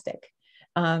 fantastic.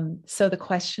 So the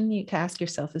question you to ask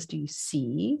yourself is, do you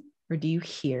see, or do you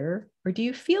hear, or do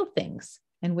you feel things?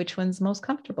 And which one's most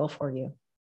comfortable for you?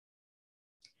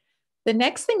 The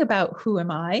next thing about who am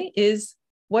I is,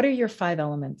 what are your 5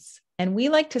 elements? And we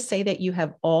like to say that you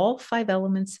have all 5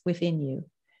 elements within you.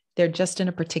 They're just in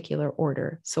a particular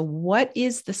order. So what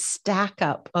is the stack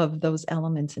up of those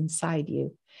elements inside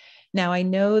you? Now, I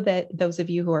know that those of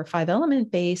you who are 5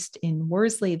 element based in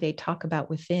Worsley, they talk about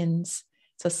withins.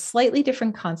 It's a slightly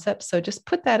different concept. So just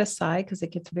put that aside because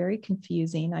it gets very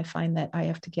confusing. I find that I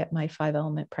have to get my 5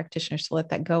 element practitioners to let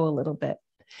that go a little bit.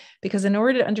 Because in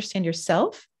order to understand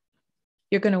yourself,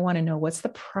 you're going to want to know what's the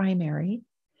primary.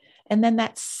 And then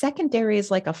that secondary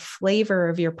is like a flavor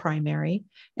of your primary.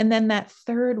 And then that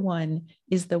third one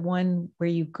is the one where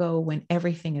you go when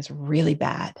everything is really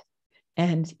bad.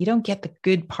 And you don't get the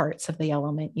good parts of the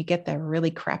element. You get the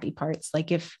really crappy parts.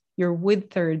 Like if you're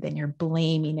wood third, then you're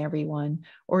blaming everyone.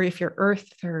 Or if you're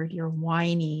earth third, you're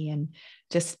whiny and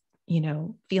just,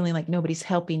 feeling like nobody's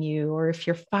helping you. Or if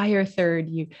you're fire third,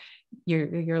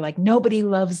 you're like, nobody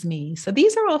loves me. So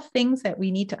these are all things that we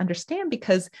need to understand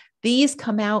because these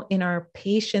come out in our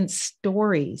patients'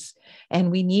 stories,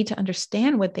 and we need to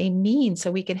understand what they mean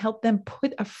so we can help them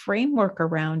put a framework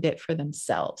around it for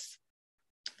themselves.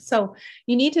 So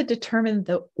you need to determine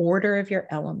the order of your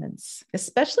elements,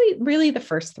 especially really the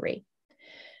first 3.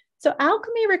 So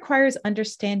alchemy requires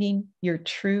understanding your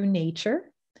true nature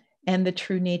and the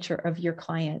true nature of your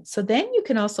client. So then you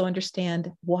can also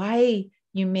understand why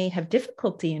you may have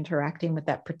difficulty interacting with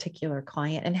that particular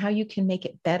client and how you can make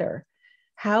it better,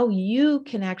 how you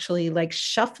can actually like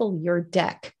shuffle your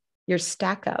deck, your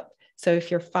stack up. So if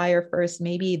you're fire first,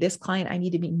 maybe this client, I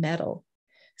need to be metal.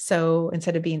 So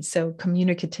instead of being so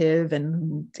communicative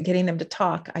and getting them to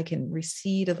talk, I can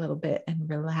recede a little bit and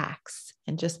relax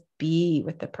and just be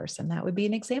with the person. That would be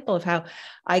an example of how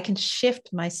I can shift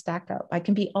my stack up. I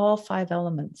can be all 5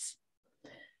 elements.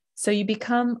 So you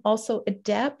become also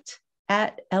adept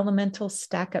at elemental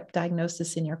stack up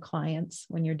diagnosis in your clients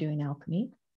when you're doing alchemy.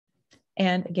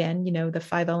 And again, the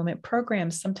 5 element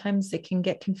programs, sometimes it can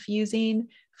get confusing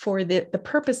for the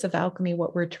purpose of alchemy,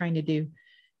 what we're trying to do.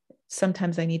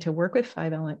 Sometimes I need to work with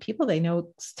 5 element people. They know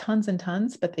tons and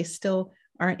tons, but they still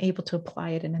aren't able to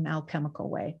apply it in an alchemical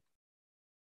way.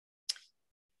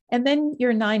 And then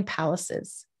your 9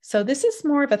 palaces. So this is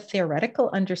more of a theoretical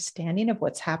understanding of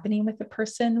what's happening with the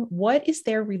person. What is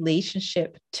their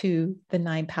relationship to the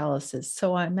 9 palaces?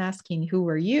 So I'm asking, who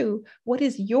are you? What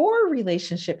is your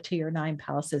relationship to your 9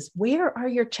 palaces? Where are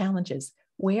your challenges?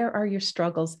 Where are your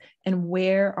struggles? And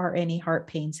where are any heart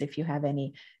pains, if you have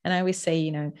any? And I always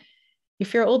say,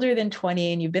 if you're older than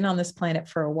 20 and you've been on this planet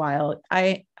for a while,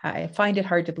 I find it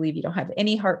hard to believe you don't have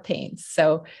any heart pains.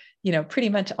 So, pretty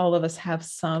much all of us have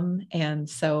some. And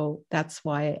so that's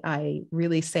why I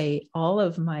really say all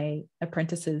of my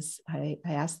apprentices, I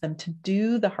ask them to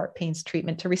do the heart pains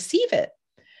treatment to receive it,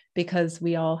 because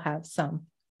we all have some.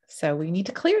 So we need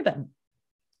to clear them.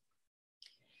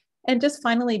 And just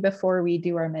finally, before we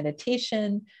do our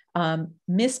meditation,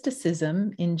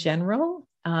 mysticism in general,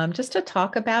 just to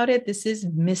talk about it, this is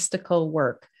mystical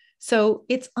work. So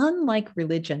it's unlike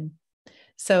religion.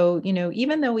 So,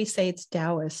 even though we say it's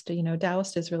Taoist,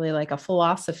 Taoist is really like a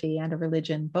philosophy and a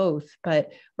religion, both,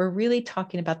 but we're really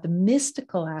talking about the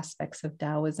mystical aspects of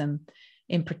Taoism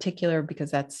in particular, because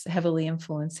that's heavily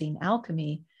influencing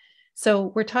alchemy.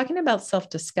 So we're talking about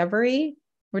self-discovery.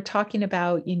 We're talking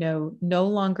about, no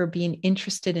longer being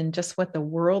interested in just what the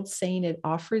world's saying it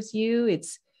offers you.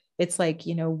 It's like,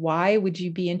 why would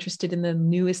you be interested in the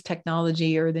newest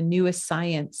technology or the newest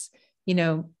science?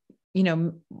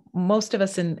 Most of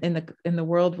us in the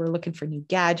world, we're looking for new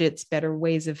gadgets, better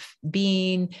ways of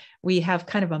being. We have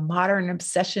kind of a modern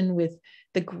obsession with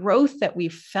the growth that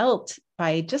we've felt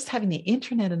by just having the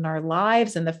internet in our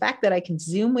lives, and the fact that I can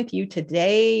Zoom with you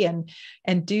today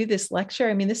and do this lecture.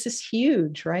 I mean, this is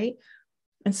huge, right?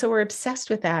 And so we're obsessed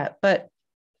with that. But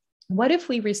what if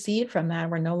we recede from that?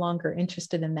 We're no longer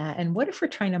interested in that. And what if we're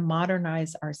trying to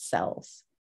modernize ourselves?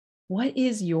 What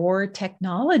is your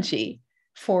technology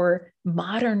for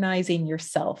modernizing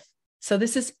yourself? So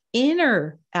this is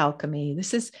inner alchemy.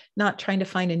 This is not trying to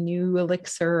find a new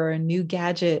elixir or a new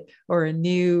gadget or a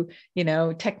new,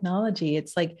 technology.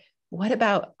 It's like, what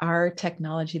about our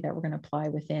technology that we're going to apply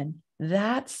within?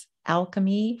 That's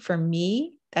alchemy for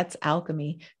me. That's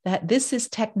alchemy. That this is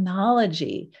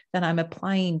technology that I'm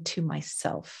applying to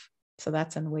myself. So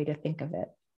that's a way to think of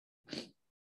it.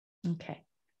 Okay.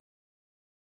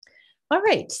 All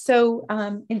right. So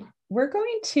we're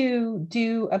going to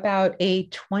do about a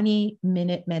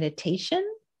 20-minute meditation.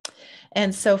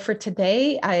 And so for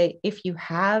today, if you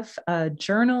have a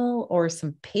journal or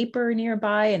some paper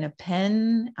nearby and a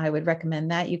pen, I would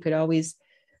recommend that. You could always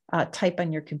type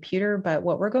on your computer. But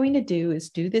what we're going to do is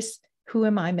do this Who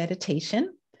Am I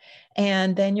meditation.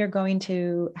 And then you're going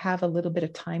to have a little bit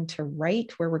of time to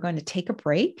write, where we're going to take a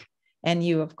break. And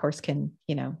you, of course, can,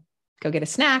 go get a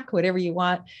snack, whatever you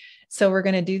want. So we're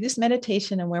going to do this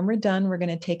meditation. And when we're done, we're going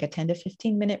to take a 10 to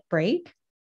 15 minute break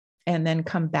and then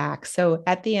come back. So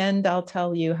at the end, I'll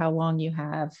tell you how long you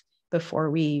have before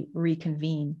we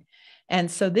reconvene. And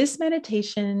so this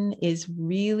meditation is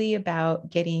really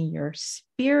about getting your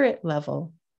spirit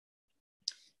level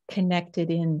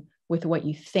connected in with what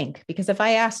you think. Because if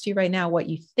I asked you right now what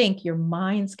you think, your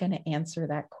mind's going to answer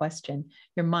that question.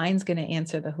 Your mind's going to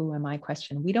answer the who am I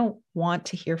question. We don't want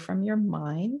to hear from your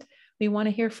mind. We want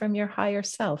to hear from your higher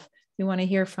self. We want to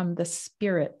hear from the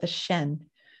spirit, the Shen.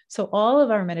 So all of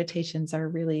our meditations are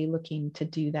really looking to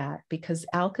do that, because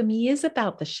alchemy is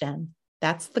about the Shen.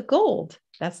 That's the gold.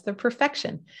 That's the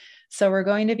perfection. So we're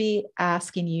going to be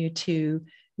asking you to,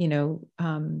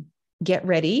 get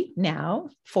ready now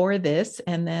for this.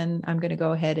 And then I'm going to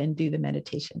go ahead and do the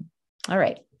meditation. All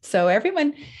right. So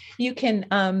everyone, you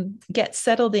can get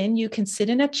settled in. You can sit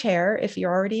in a chair. If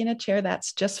you're already in a chair,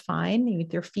 that's just fine.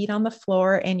 With your feet on the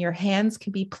floor, and your hands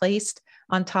can be placed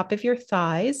on top of your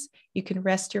thighs. You can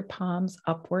rest your palms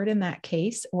upward in that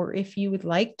case. Or if you would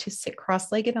like to sit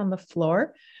cross-legged on the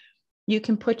floor, you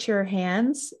can put your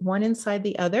hands one inside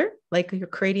the other, like you're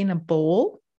creating a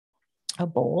bowl.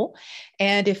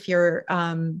 And if you're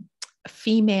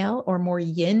female or more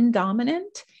yin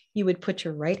dominant, you would put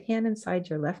your right hand inside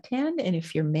your left hand. And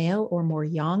if you're male or more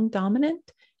yang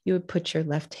dominant, you would put your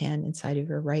left hand inside of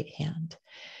your right hand.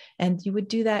 And you would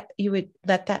do that. You would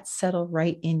let that settle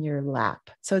right in your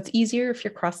lap. So it's easier if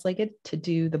you're cross-legged to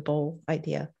do the bowl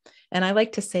idea. And I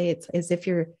like to say it's as if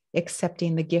you're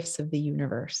accepting the gifts of the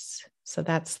universe. So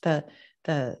that's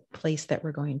the place that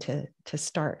we're going to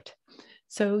start.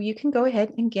 So you can go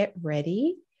ahead and get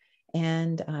ready,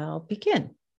 and I'll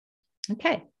begin.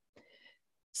 Okay.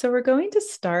 So we're going to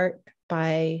start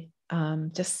by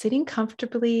just sitting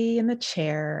comfortably in the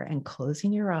chair and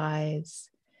closing your eyes,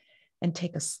 and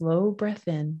take a slow breath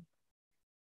in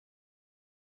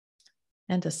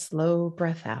and a slow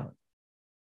breath out.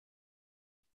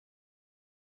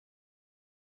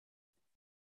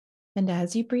 And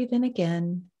as you breathe in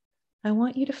again, I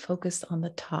want you to focus on the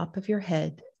top of your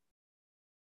head.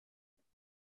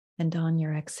 And on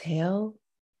your exhale,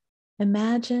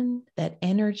 imagine that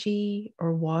energy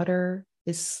or water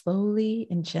is slowly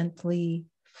and gently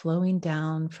flowing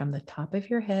down from the top of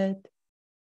your head,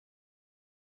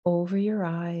 over your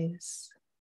eyes,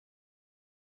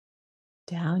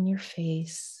 down your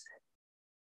face.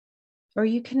 Or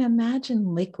you can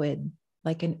imagine liquid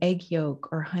like an egg yolk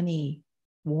or honey,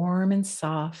 warm and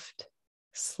soft,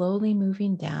 slowly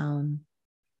moving down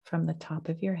from the top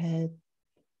of your head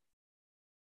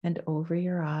and over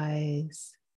your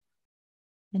eyes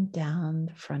and down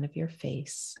the front of your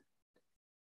face.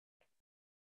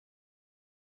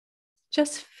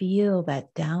 Just feel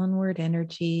that downward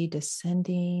energy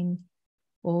descending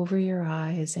over your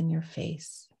eyes and your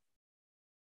face.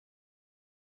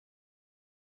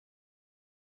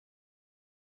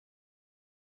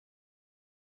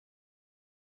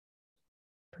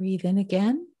 Breathe in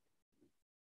again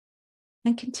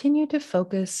and continue to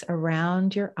focus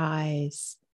around your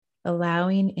eyes,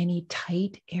 allowing any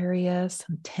tight area,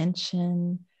 some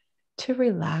tension to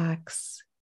relax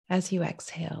as you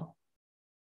exhale.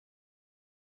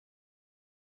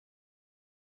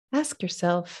 Ask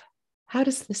yourself, how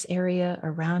does this area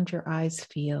around your eyes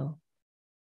feel?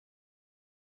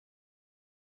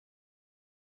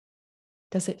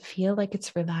 Does it feel like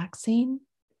it's relaxing,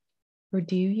 or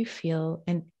do you feel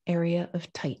an area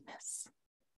of tightness?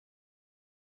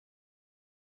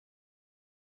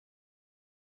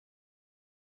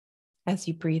 As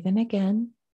you breathe in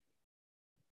again,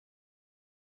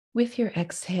 with your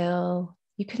exhale,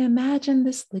 you can imagine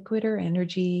this liquid or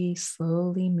energy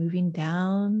slowly moving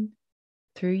down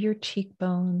through your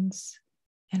cheekbones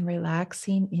and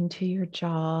relaxing into your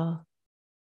jaw,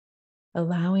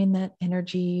 allowing that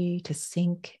energy to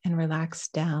sink and relax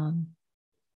down,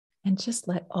 and just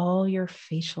let all your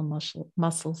facial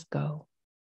muscles go.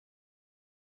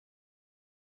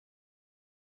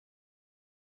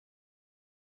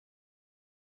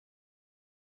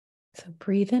 So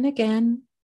breathe in again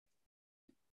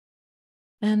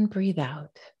and breathe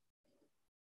out.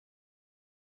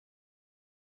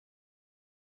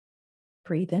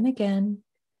 Breathe in again,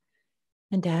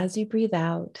 and as you breathe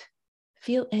out,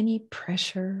 feel any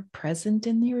pressure present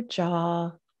in your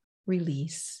jaw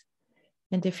release,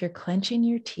 And if you're clenching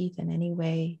your teeth in any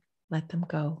way, let them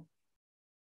go.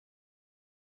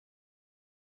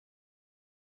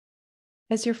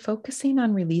 As you're focusing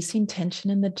on releasing tension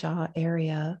in the jaw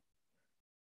area,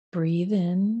 breathe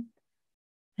in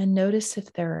and notice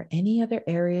if there are any other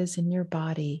areas in your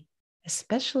body,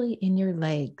 especially in your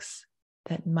legs,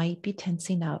 that might be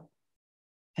tensing up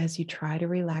as you try to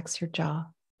relax your jaw.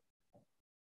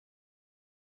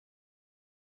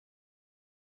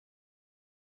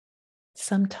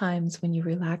 Sometimes when you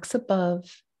relax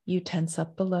above, you tense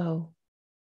up below.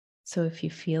 So if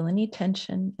you feel any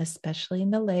tension, especially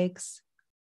in the legs,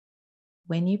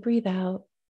 when you breathe out,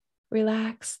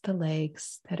 relax the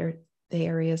legs that are the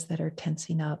areas that are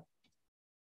tensing up,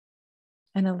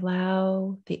 and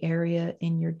allow the area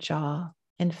in your jaw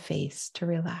and face to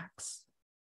relax.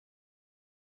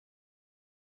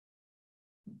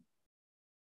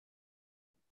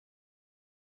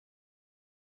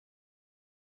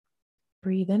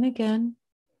 Breathe in again.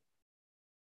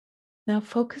 Now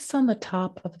focus on the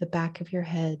top of the back of your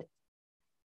head.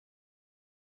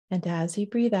 And as you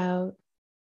breathe out,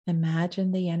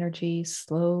 imagine the energy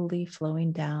slowly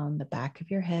flowing down the back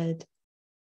of your head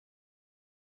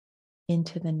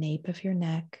into the nape of your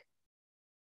neck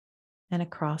and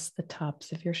across the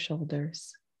tops of your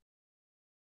shoulders.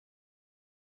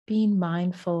 Being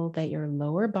mindful that your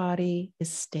lower body is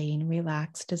staying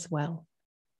relaxed as well.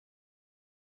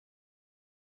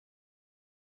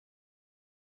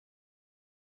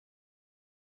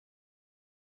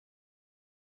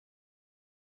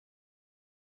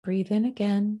 Breathe in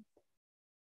again.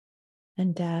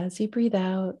 And as you breathe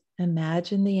out,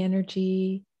 imagine the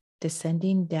energy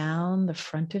descending down the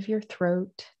front of your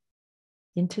throat,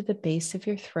 into the base of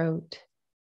your throat,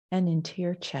 and into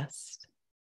your chest.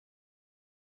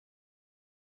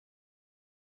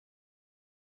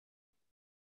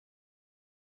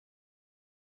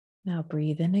 Now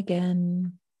breathe in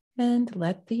again and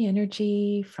let the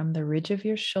energy from the ridge of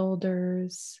your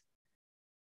shoulders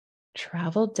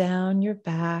travel down your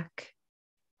back,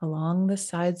 along the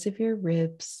sides of your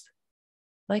ribs,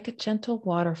 like a gentle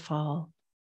waterfall,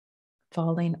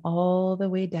 falling all the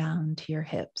way down to your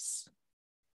hips.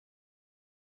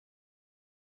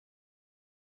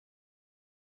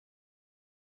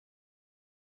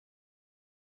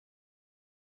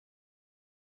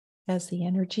 As the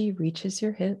energy reaches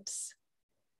your hips,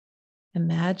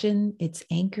 imagine it's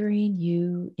anchoring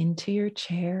you into your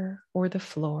chair or the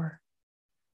floor.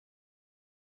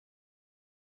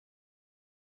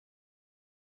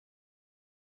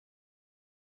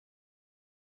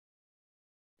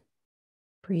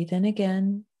 Breathe in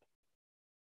again.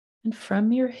 And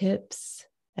from your hips,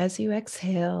 as you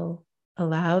exhale,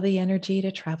 allow the energy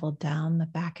to travel down the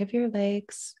back of your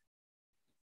legs,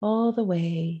 all the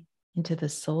way into the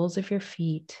soles of your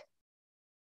feet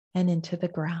and into the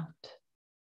ground.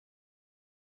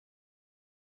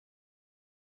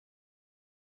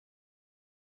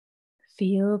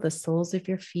 Feel the soles of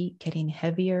your feet getting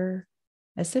heavier,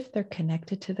 as if they're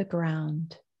connected to the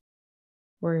ground.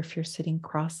 Or if you're sitting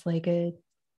cross-legged,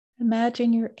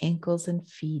 imagine your ankles and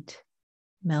feet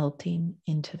melting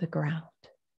into the ground.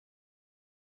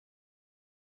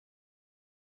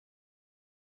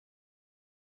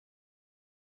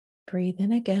 Breathe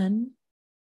in again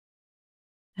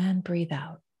and breathe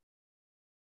out.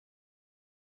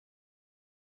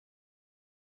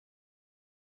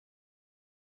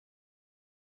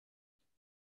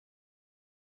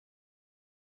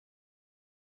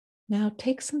 Now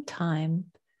take some time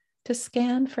to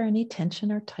scan for any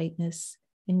tension or tightness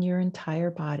in your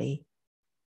entire body,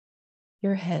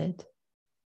 your head,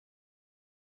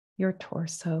 your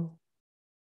torso,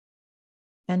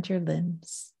 and your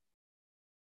limbs.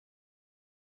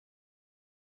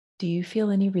 Do you feel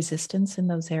any resistance in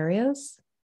those areas?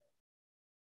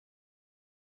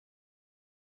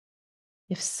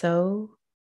 If so,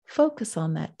 focus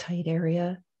on that tight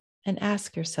area and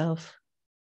ask yourself,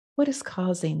 what is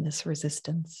causing this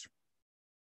resistance?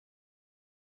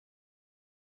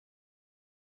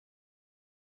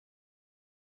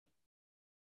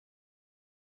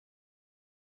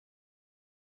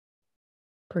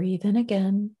 Breathe in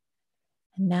again.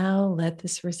 And now let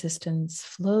this resistance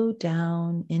flow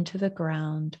down into the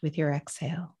ground with your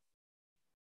exhale.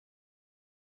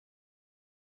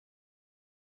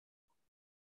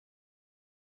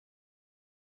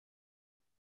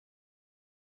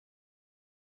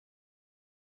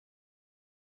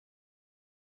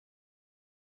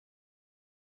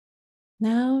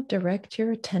 Now direct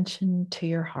your attention to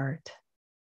your heart.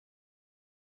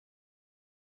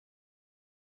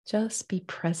 Just be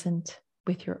present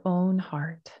with your own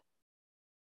heart.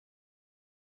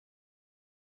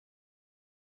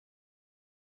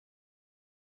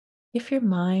 If your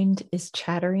mind is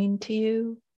chattering to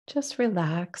you, just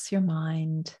relax your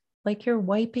mind like you're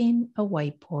wiping a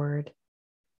whiteboard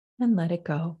and let it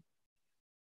go.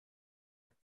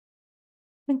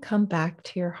 And come back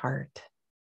to your heart.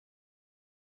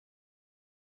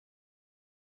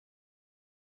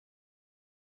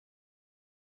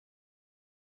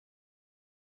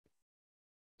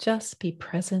 Just be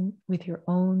present with your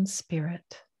own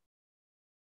spirit.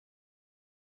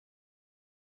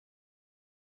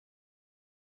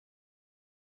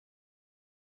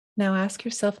 Now ask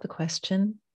yourself the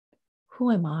question, who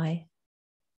am I?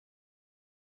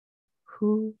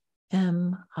 Who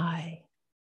am I?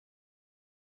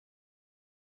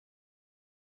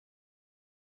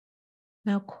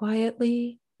 Now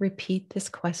quietly repeat this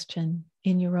question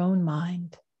in your own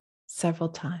mind several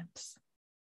times.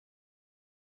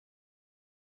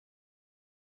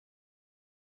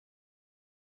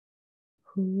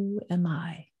 Who am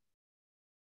I?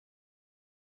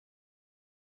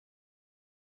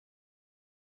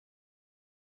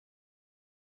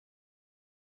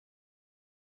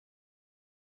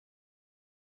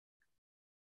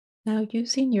 Now,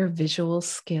 using your visual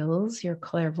skills, your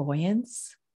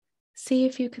clairvoyance, see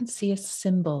if you can see a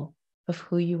symbol of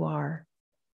who you are.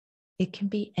 It can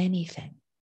be anything.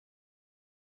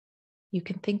 You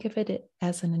can think of it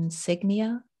as an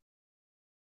insignia,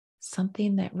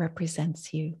 something that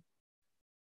represents you.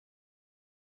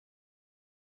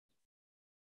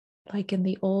 Like in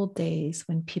the old days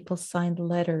when people signed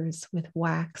letters with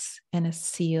wax and a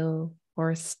seal or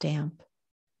a stamp.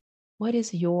 What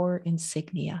is your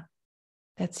insignia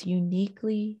that's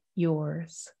uniquely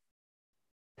yours,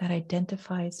 that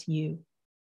identifies you?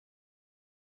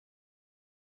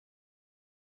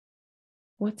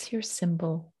 What's your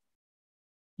symbol,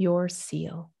 your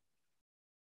seal?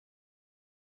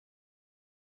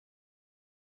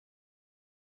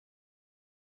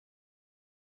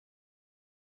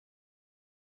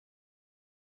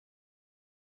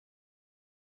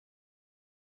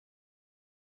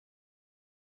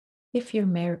 If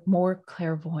you're more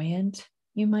clairvoyant,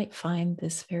 you might find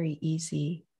this very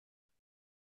easy.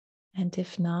 And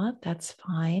if not, that's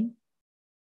fine.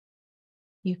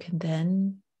 You can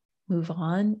then move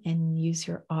on and use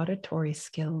your auditory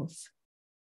skills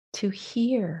to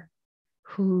hear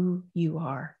who you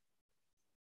are.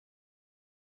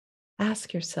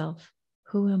 Ask yourself,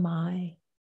 who am I?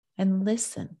 And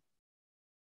listen.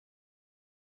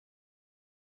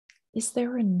 Is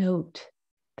there a note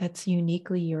that's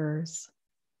uniquely yours?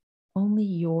 Only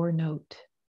your note,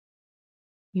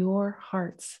 your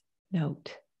heart's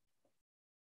note.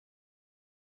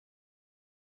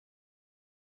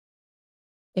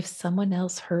 If someone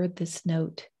else heard this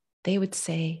note, they would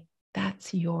say,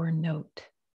 that's your note,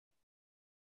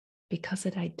 because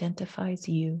it identifies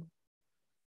you.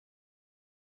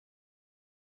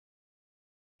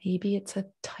 Maybe it's a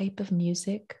type of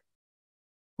music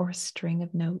or a string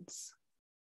of notes.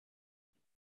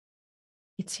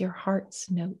 It's your heart's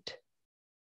note.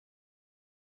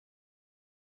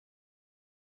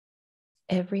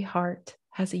 Every heart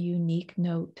has a unique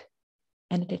note,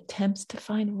 and it attempts to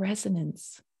find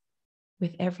resonance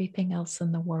with everything else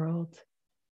in the world.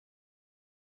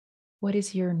 What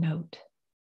is your note?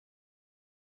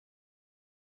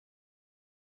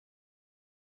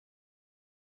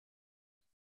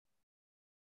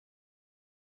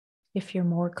 If you're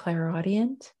more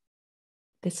clairaudient,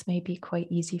 this may be quite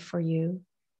easy for you.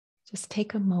 Just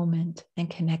take a moment and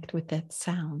connect with that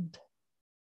sound.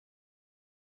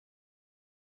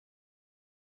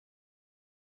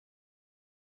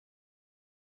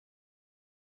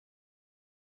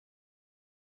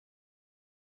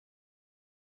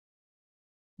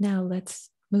 Now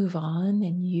let's move on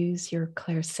and use your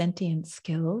clairsentient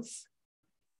skills.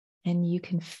 And you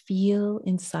can feel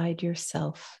inside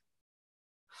yourself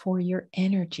for your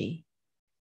energy.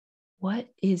 What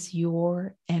is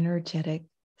your energetic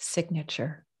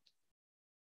signature?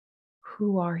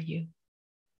 Who are you?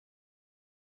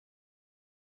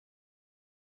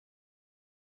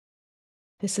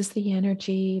 This is the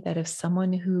energy that if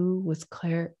someone who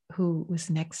was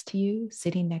next to you,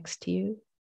 sitting next to you,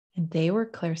 and they were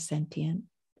clairsentient,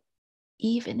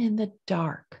 even in the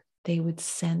dark, they would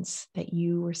sense that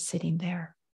you were sitting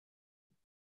there.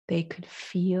 They could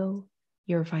feel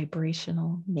your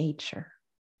vibrational nature.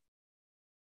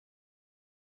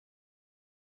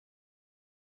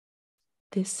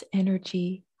 This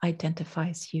energy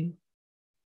identifies you.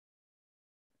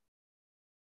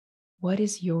 What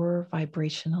is your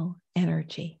vibrational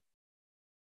energy?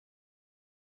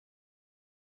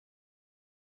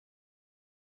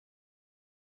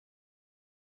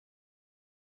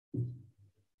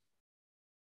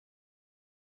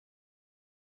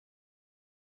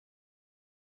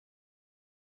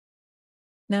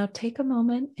 Now take a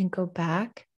moment and go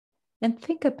back and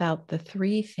think about the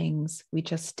 3 things we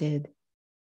just did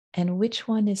and which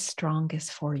one is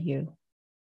strongest for you.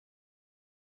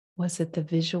 Was it the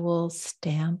visual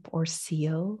stamp or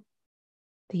seal,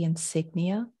 the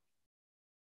insignia?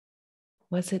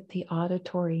 Was it the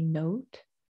auditory note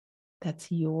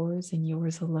that's yours and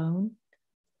yours alone?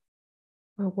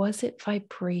 Or was it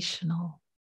vibrational,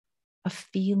 a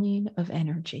feeling of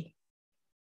energy?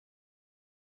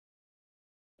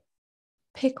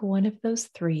 Pick one of those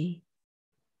 3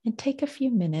 and take a few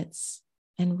minutes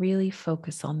and really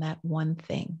focus on that one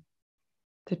thing,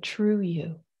 the true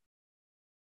you.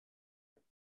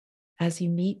 As you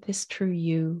meet this true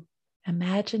you,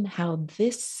 imagine how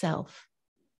this self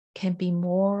can be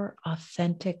more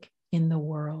authentic in the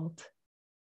world.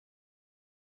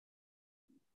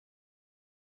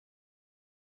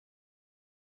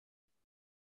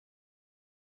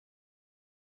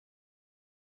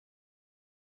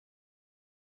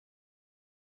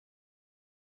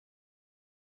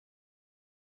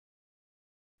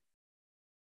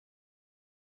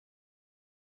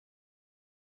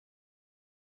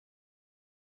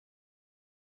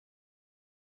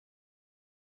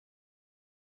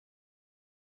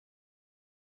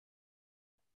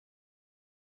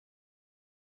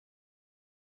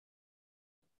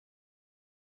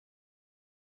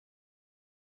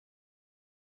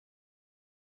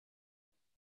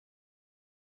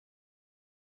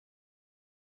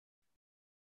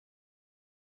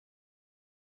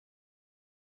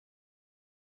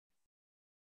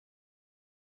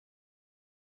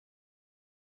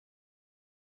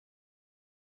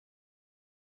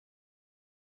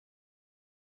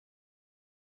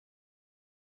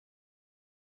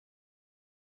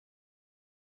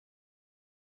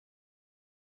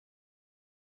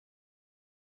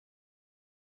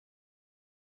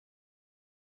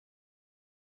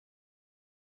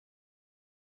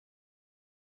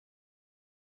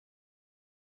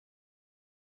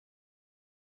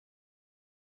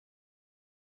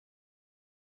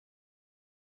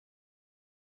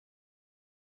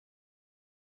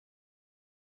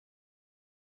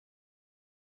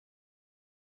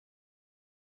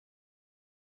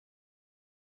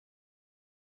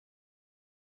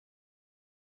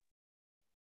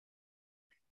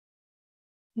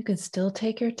 You can still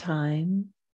take your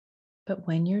time, but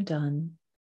when you're done,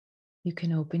 you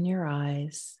can open your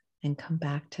eyes and come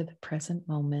back to the present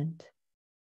moment.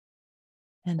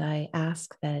 And I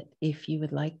ask that if you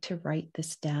would like to write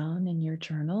this down in your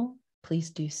journal, please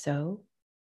do so.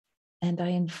 And I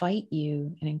invite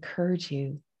you and encourage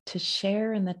you to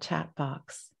share in the chat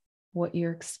box what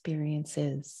your experience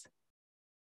is.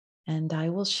 And I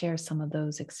will share some of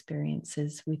those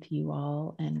experiences with you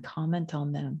all and comment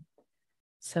on them.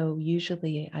 So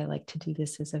usually I like to do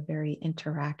this as a very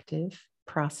interactive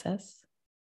process.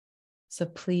 So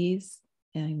please,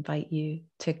 I invite you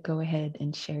to go ahead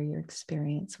and share your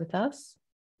experience with us.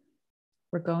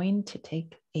 We're going to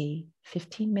take a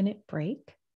 15-minute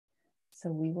break.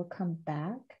 So we will come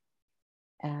back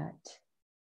at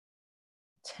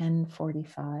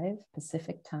 10:45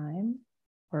 Pacific time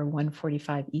or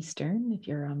 1:45 Eastern if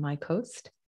you're on my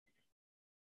coast.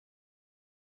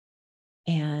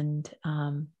 And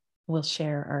we'll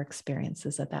share our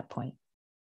experiences at that point.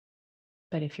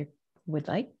 But if you would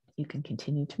like, you can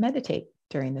continue to meditate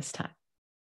during this time.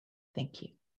 Thank you.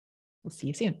 We'll see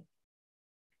you soon.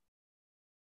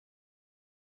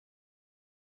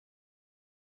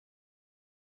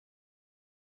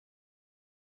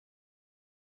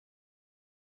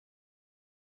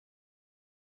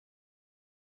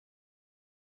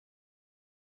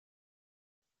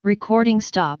 Recording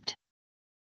stopped.